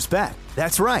win your first bet.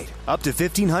 That's right, up to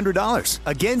 $1,500.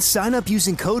 Again, sign up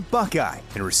using code Buckeye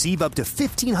and receive up to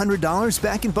 $1,500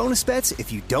 back in bonus bets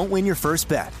if you don't win your first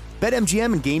bet.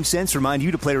 BetMGM and GameSense remind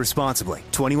you to play responsibly.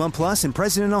 21 plus and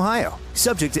present in Ohio.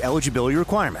 Subject to eligibility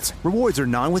requirements. Rewards are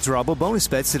non-withdrawable bonus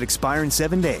bets that expire in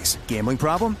 7 days. Gambling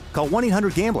problem? Call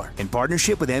 1-800-GAMBLER in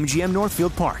partnership with MGM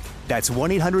Northfield Park. That's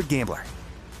 1-800-GAMBLER.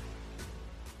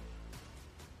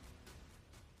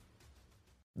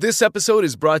 This episode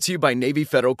is brought to you by Navy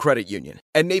Federal Credit Union.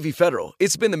 At Navy Federal,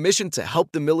 it's been the mission to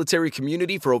help the military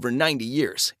community for over 90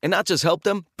 years. And not just help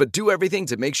them, but do everything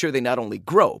to make sure they not only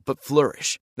grow, but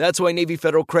flourish. That's why Navy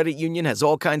Federal Credit Union has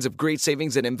all kinds of great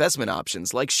savings and investment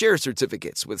options like share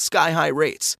certificates with sky-high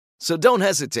rates. So don't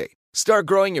hesitate. Start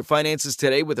growing your finances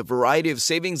today with a variety of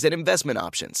savings and investment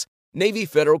options. Navy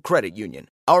Federal Credit Union.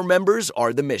 Our members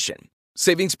are the mission.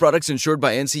 Savings products insured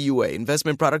by NCUA.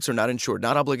 Investment products are not insured,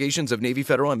 not obligations of Navy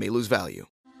Federal and may lose value.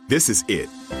 This is it.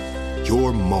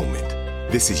 Your moment.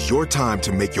 This is your time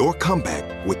to make your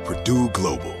comeback with Purdue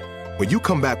Global. When you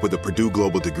come back with a Purdue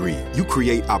Global degree, you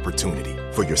create opportunity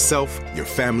for yourself, your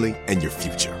family, and your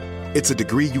future. It's a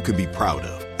degree you can be proud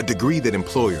of, a degree that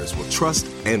employers will trust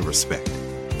and respect.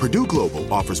 Purdue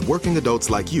Global offers working adults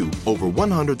like you over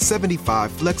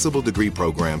 175 flexible degree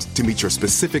programs to meet your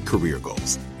specific career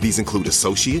goals. These include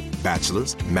associate,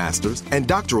 bachelor's, master's, and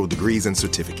doctoral degrees and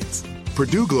certificates.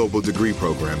 Purdue Global degree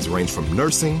programs range from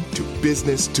nursing to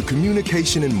business to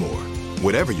communication and more.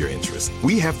 Whatever your interest,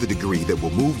 we have the degree that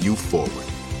will move you forward.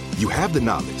 You have the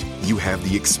knowledge, you have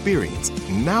the experience.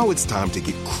 Now it's time to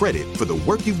get credit for the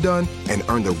work you've done and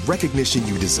earn the recognition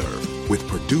you deserve with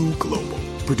Purdue Global,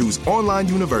 Purdue's online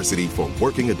university for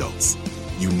working adults.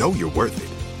 You know you're worth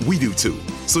it. We do too.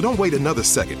 So don't wait another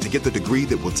second to get the degree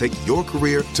that will take your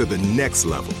career to the next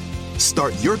level.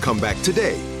 Start your comeback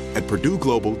today at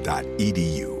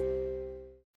purdueglobal.edu.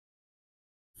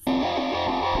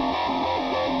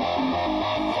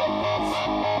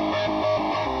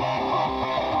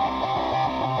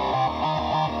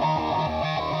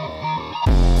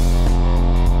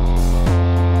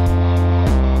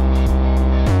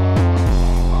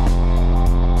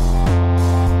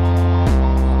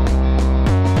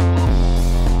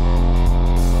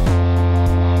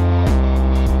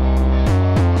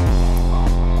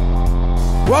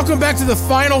 Welcome back to the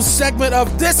final segment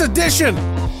of this edition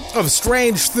of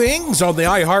Strange Things on the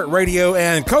iHeartRadio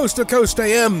and Coast to Coast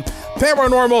AM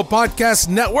Paranormal Podcast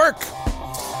Network.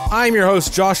 I'm your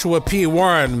host, Joshua P.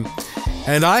 Warren,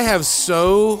 and I have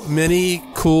so many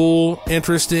cool,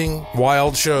 interesting,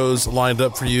 wild shows lined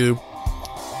up for you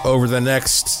over the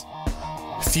next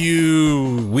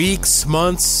few weeks,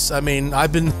 months. I mean,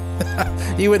 I've been,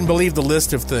 you wouldn't believe the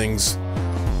list of things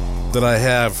that I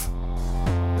have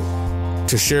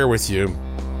to share with you.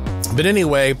 But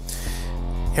anyway,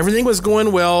 everything was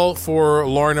going well for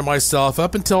Lauren and myself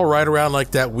up until right around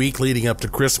like that week leading up to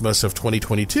Christmas of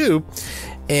 2022.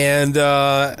 And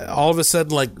all of a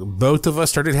sudden, like, both of us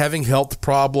started having health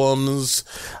problems.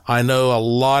 I know a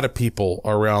lot of people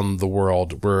around the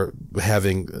world were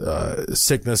having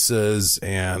sicknesses,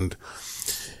 and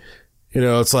you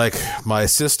know, it's like my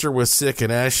sister was sick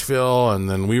in Asheville, and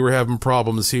then we were having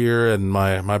problems here, and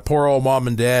my poor old mom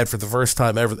and dad, for the first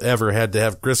time ever had to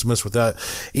have Christmas without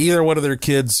either one of their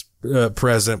kids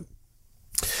present.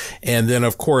 And then,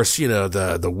 of course, you know,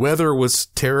 the weather was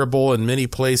terrible in many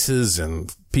places,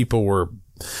 and people were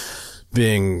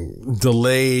being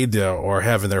delayed or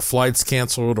having their flights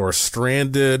canceled or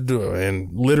stranded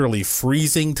and literally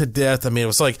freezing to death. I mean, it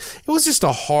was just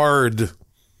a hard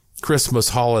Christmas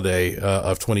holiday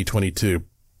of 2022.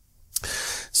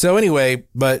 So anyway,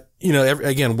 but you know,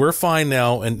 again, we're fine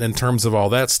now in terms of all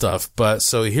that stuff. But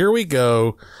so here we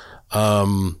go.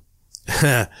 It's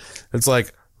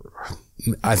like,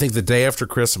 I think the day after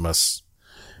Christmas,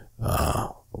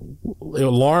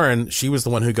 Lauren, she was the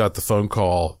one who got the phone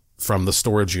call from the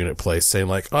storage unit place saying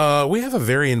like, we have a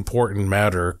very important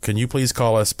matter. Can you please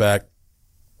call us back?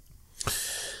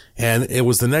 And it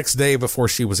was the next day before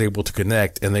she was able to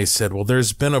connect. And they said, well,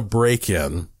 there's been a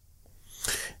break-in,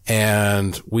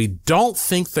 and we don't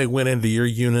think they went into your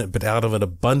unit, but out of an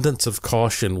abundance of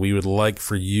caution, we would like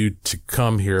for you to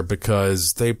come here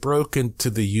because they broke into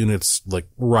the units like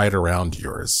right around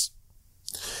yours.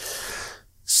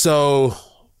 So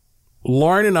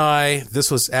Lauren and I,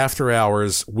 this was after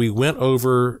hours, we went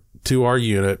over to our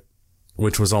unit,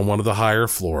 which was on one of the higher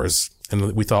floors.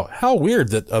 And we thought, how weird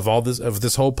that of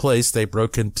this whole place, they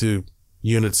broke into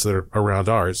units that are around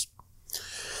ours.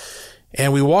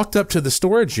 And we walked up to the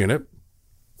storage unit,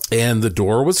 and the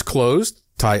door was closed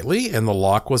tightly, and the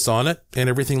lock was on it, and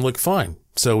everything looked fine.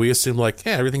 So we assumed like,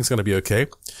 yeah, everything's going to be okay.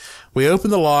 We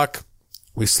open the lock,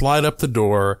 we slide up the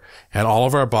door, and all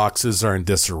of our boxes are in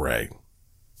disarray.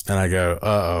 And I go,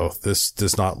 uh-oh, this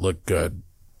does not look good.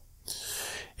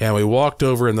 And we walked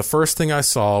over, and the first thing I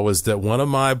saw was that one of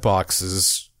my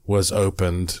boxes was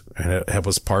opened, and it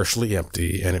was partially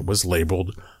empty, and it was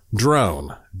labeled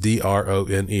drone,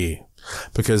 D-R-O-N-E,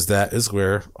 because that is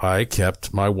where I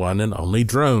kept my one and only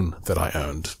drone that I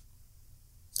owned.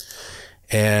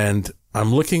 And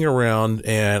I'm looking around,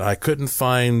 and I couldn't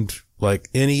find, like,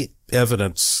 any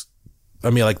evidence.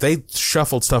 I mean, like, they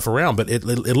shuffled stuff around, but it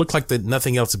looked like that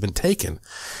nothing else had been taken.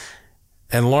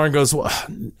 And Lauren goes, well,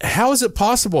 how is it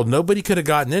possible? Nobody could have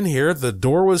gotten in here. The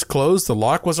door was closed. The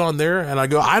lock was on there. And I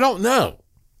go, I don't know.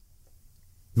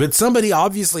 But somebody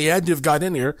obviously had to have got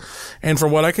in here. And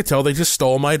from what I could tell, they just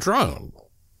stole my drone.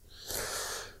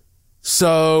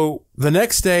 So the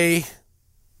next day,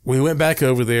 we went back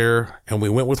over there and we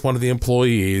went with one of the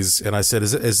employees. And I said,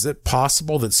 is it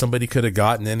possible that somebody could have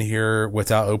gotten in here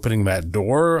without opening that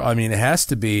door? I mean, it has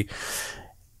to be.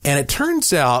 And it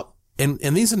turns out,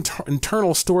 in these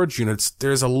internal storage units,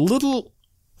 there's a little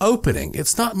opening.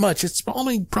 It's not much. It's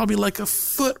only probably like a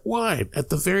foot wide at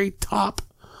the very top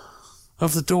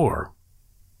of the door.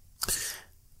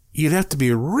 You'd have to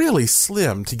be really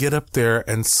slim to get up there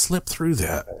and slip through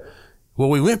that. Well,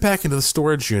 we went back into the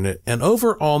storage unit, and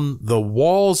over on the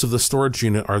walls of the storage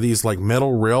unit are these like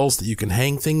metal rails that you can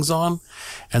hang things on.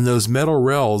 And those metal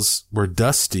rails were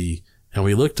dusty. And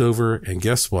we looked over, and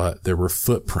guess what? There were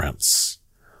footprints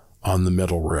on the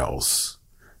metal rails.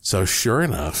 So sure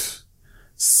enough,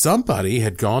 somebody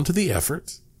had gone to the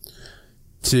effort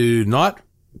to not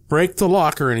break the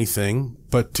lock or anything,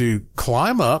 but to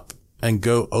climb up and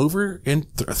go over and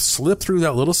slip through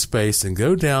that little space and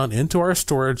go down into our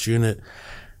storage unit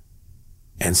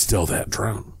and steal that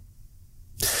drone.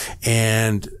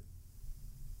 And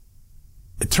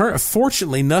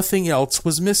fortunately, nothing else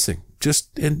was missing,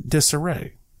 just in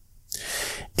disarray.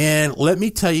 And let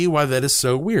me tell you why that is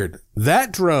so weird.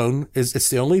 That drone it's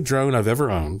the only drone I've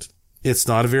ever owned. It's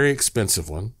not a very expensive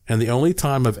one. And the only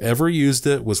time I've ever used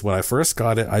it was when I first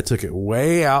got it. I took it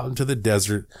way out into the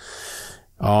desert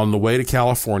on the way to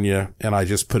California, and I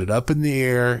just put it up in the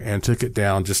air and took it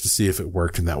down just to see if it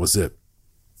worked, and that was it.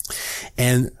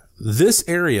 And this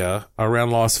area around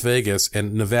Las Vegas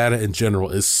and Nevada in general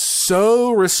is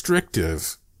so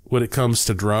restrictive when it comes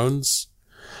to drones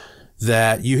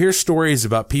that you hear stories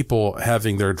about people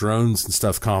having their drones and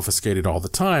stuff confiscated all the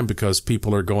time because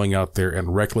people are going out there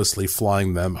and recklessly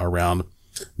flying them around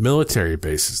military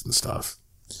bases and stuff.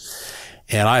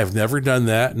 And I have never done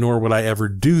that, nor would I ever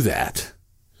do that.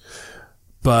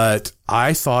 But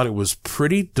I thought it was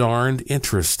pretty darned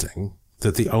interesting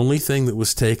that the only thing that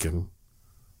was taken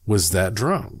was that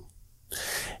drone.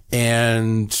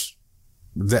 And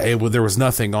there was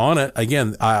nothing on it.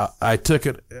 Again, I took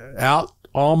it out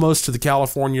almost to the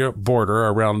California border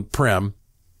around Primm,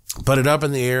 put it up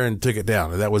in the air and took it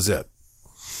down. And that was it.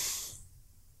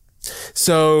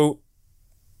 So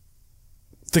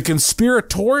the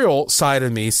conspiratorial side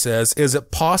of me says, is it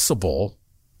possible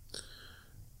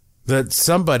that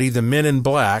somebody, the men in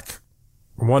black,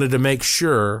 wanted to make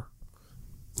sure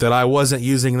that I wasn't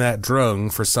using that drone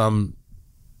for some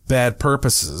bad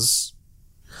purposes?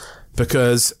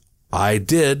 Because I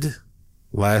did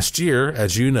last year,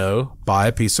 as you know, buy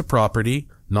a piece of property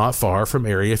not far from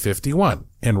Area 51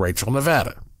 in Rachel,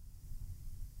 Nevada.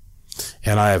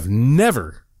 And I have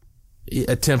never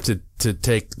attempted to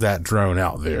take that drone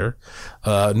out there,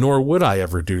 nor would I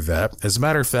ever do that. As a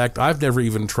matter of fact, I've never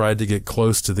even tried to get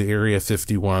close to the Area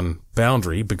 51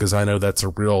 boundary because I know that's a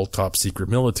real top secret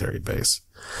military base.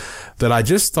 That I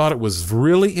just thought it was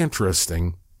really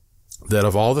interesting that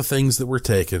of all the things that were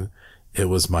taken, it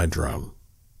was my drone.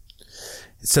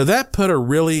 So that put a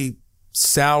really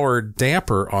sour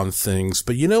damper on things.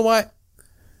 But you know what?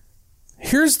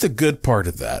 Here's the good part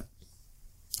of that.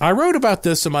 I wrote about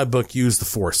this in my book, Use the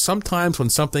Force. Sometimes when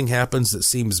something happens that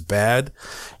seems bad,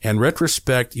 in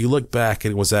retrospect, you look back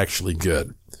and it was actually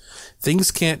good.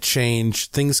 Things can't change,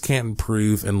 things can't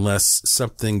improve unless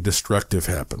something destructive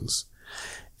happens.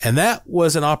 And that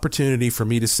was an opportunity for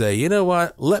me to say, you know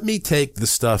what? Let me take the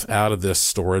stuff out of this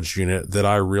storage unit that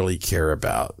I really care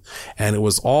about. And it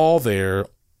was all there.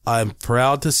 I'm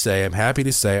proud to say, I'm happy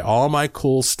to say all my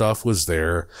cool stuff was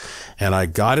there and I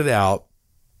got it out.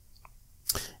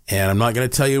 And I'm not going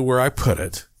to tell you where I put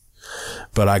it,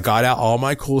 but I got out all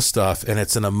my cool stuff and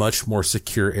it's in a much more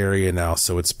secure area now.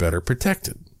 So it's better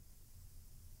protected.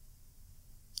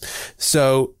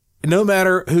 So no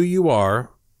matter who you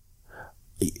are,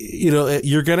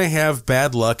 you're going to have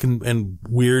bad luck and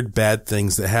weird, bad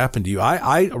things that happen to you.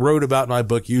 I wrote about in my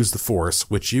book, Use the Force,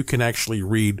 which you can actually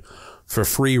read for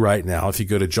free right now if you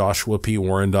go to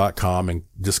joshuapwarren.com and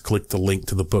just click the link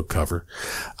to the book cover.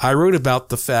 I wrote about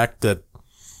the fact that,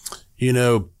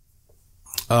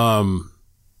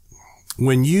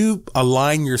 when you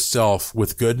align yourself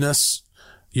with goodness,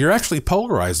 you're actually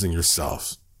polarizing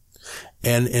yourself.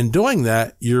 And in doing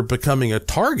that, you're becoming a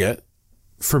target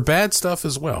for bad stuff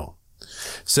as well.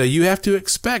 So you have to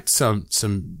expect some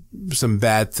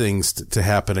bad things to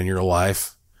happen in your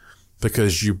life,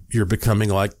 because you're becoming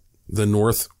like the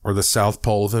north or the south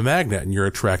pole of a magnet, and you're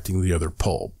attracting the other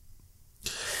pole.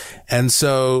 And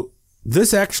so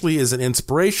this actually is an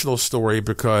inspirational story,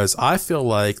 because I feel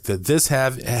like that this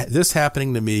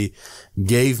happening to me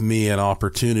gave me an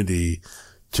opportunity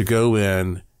to go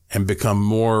in and become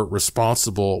more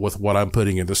responsible with what I'm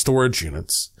putting into storage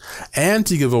units, and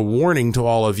to give a warning to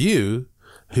all of you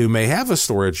who may have a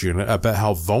storage unit about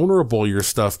how vulnerable your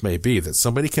stuff may be, that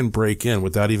somebody can break in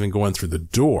without even going through the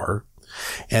door.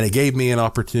 And it gave me an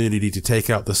opportunity to take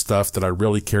out the stuff that I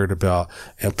really cared about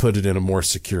and put it in a more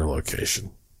secure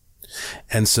location.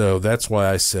 And so that's why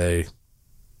I say,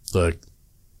 look,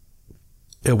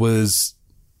 it was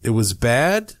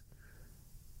bad,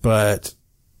 but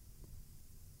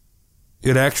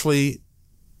it actually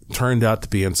turned out to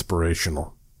be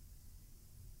inspirational.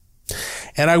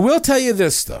 And I will tell you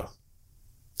this, though.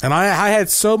 And I had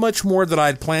so much more that I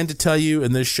had planned to tell you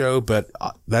in this show, but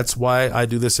that's why I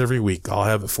do this every week. I'll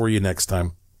have it for you next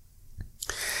time.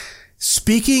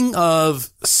 Speaking of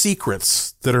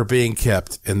secrets that are being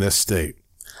kept in this state,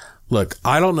 look,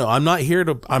 I don't know. I'm not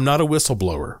a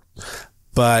whistleblower,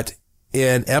 but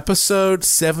in episode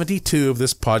 72 of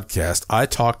this podcast, I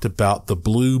talked about the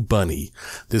blue bunny,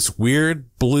 this weird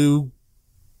blue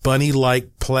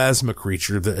bunny-like plasma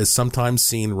creature that is sometimes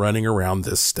seen running around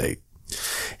this state.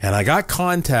 And I got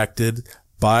contacted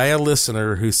by a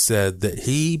listener who said that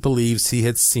he believes he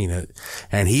had seen it,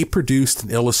 and he produced an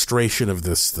illustration of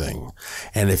this thing.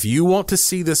 And if you want to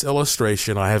see this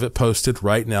illustration, I have it posted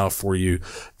right now for you.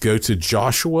 Go to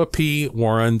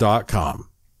joshuapwarren.com.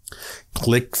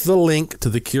 Click the link to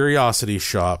the Curiosity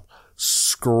Shop,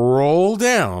 scroll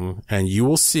down, and you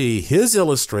will see his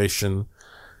illustration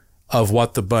of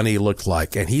what the bunny looked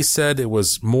like. And he said it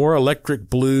was more electric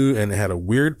blue and it had a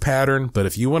weird pattern. But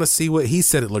if you want to see what he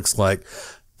said it looks like,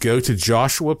 go to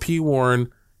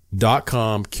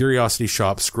joshuapwarren.com, Curiosity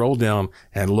Shop, scroll down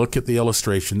and look at the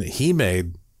illustration that he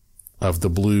made of the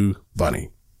blue bunny.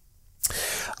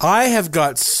 I have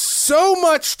got so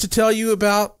much to tell you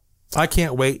about. I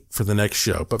can't wait for the next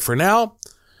show. But for now,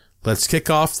 let's kick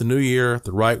off the new year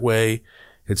the right way.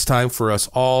 It's time for us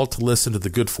all to listen to the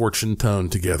Good Fortune tone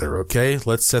together, okay?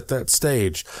 Let's set that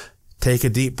stage. Take a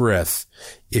deep breath.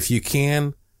 If you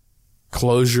can,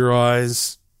 close your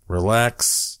eyes,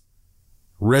 relax,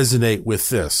 resonate with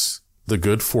this, the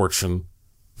Good Fortune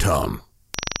tone.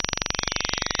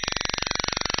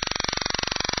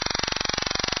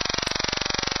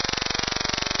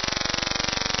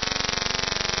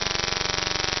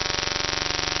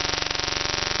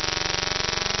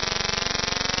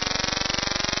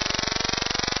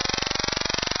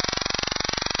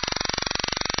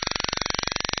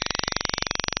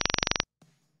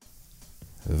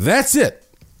 That's it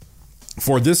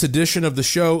for this edition of the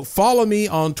show. Follow me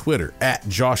on Twitter at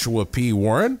Joshua P.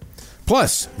 Warren.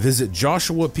 Plus, visit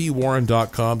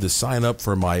joshuapwarren.com to sign up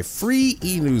for my free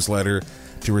e-newsletter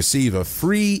to receive a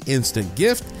free instant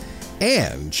gift,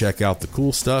 and check out the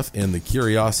cool stuff in the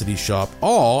Curiosity Shop,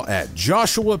 all at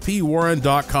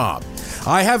joshuapwarren.com.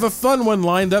 I have a fun one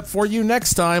lined up for you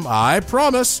next time, I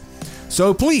promise.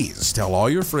 So please tell all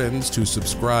your friends to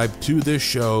subscribe to this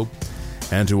show,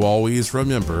 and to always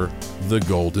remember the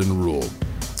golden rule.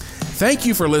 Thank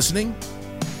you for listening.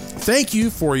 Thank you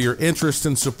for your interest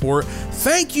and support.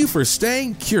 Thank you for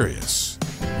staying curious.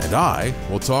 And I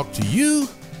will talk to you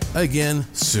again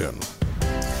soon.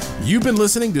 You've been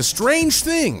listening to Strange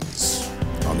Things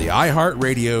on the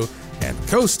iHeartRadio and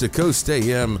Coast to Coast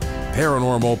AM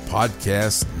Paranormal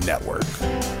Podcast Network.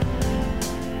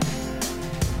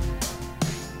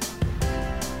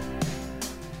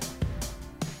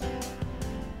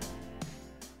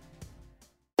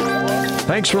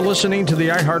 Thanks for listening to the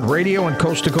iHeartRadio and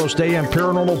Coast to Coast AM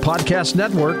Paranormal Podcast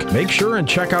Network. Make sure and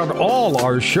check out all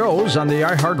our shows on the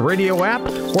iHeartRadio app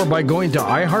or by going to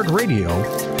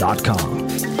iHeartRadio.com.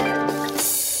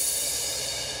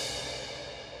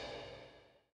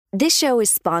 This show is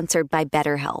sponsored by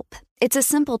BetterHelp. It's a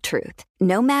simple truth.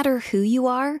 No matter who you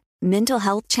are, mental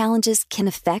health challenges can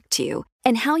affect you,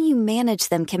 And how you manage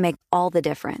them can make all the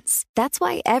difference. That's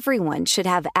why everyone should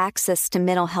have access to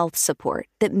mental health support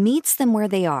that meets them where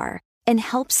they are and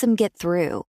helps them get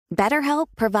through. BetterHelp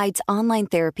provides online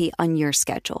therapy on your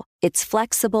schedule. It's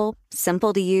flexible,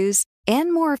 simple to use,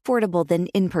 and more affordable than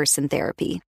in-person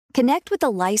therapy. Connect with a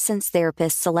licensed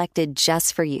therapist selected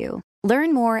just for you.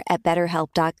 Learn more at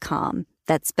BetterHelp.com.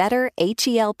 That's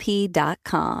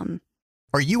BetterHelp.com.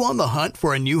 Are you on the hunt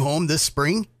for a new home this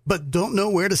spring, but don't know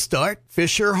where to start?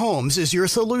 Fisher Homes is your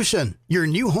solution. Your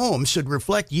new home should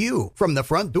reflect you, from the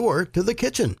front door to the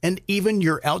kitchen, and even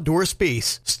your outdoor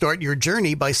space. Start your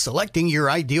journey by selecting your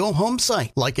ideal home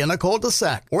site, like in a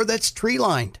cul-de-sac or that's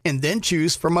tree-lined, and then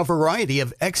choose from a variety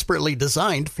of expertly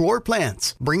designed floor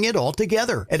plans. Bring it all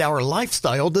together at our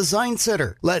Lifestyle Design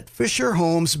Center. Let Fisher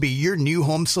Homes be your new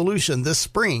home solution this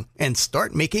spring and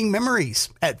start making memories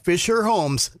at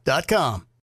FisherHomes.com.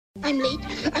 I'm late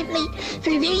for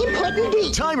a very important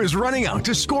date. Time is running out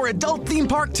to score adult theme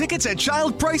park tickets at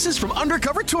child prices from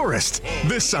Undercover Tourist.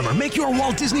 This summer, make your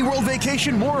Walt Disney World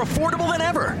vacation more affordable than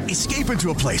ever. Escape into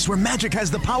a place where magic has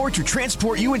the power to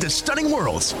transport you into stunning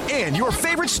worlds and your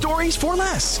favorite stories for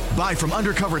less. Buy from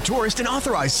Undercover Tourist, an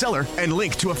authorized seller, and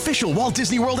link to official Walt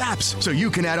Disney World apps so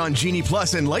you can add on Genie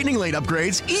Plus and Lightning Lane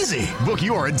upgrades easy. Book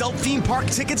your adult theme park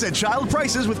tickets at child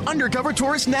prices with Undercover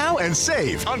Tourist now and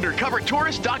save.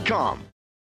 UndercoverTourist.com.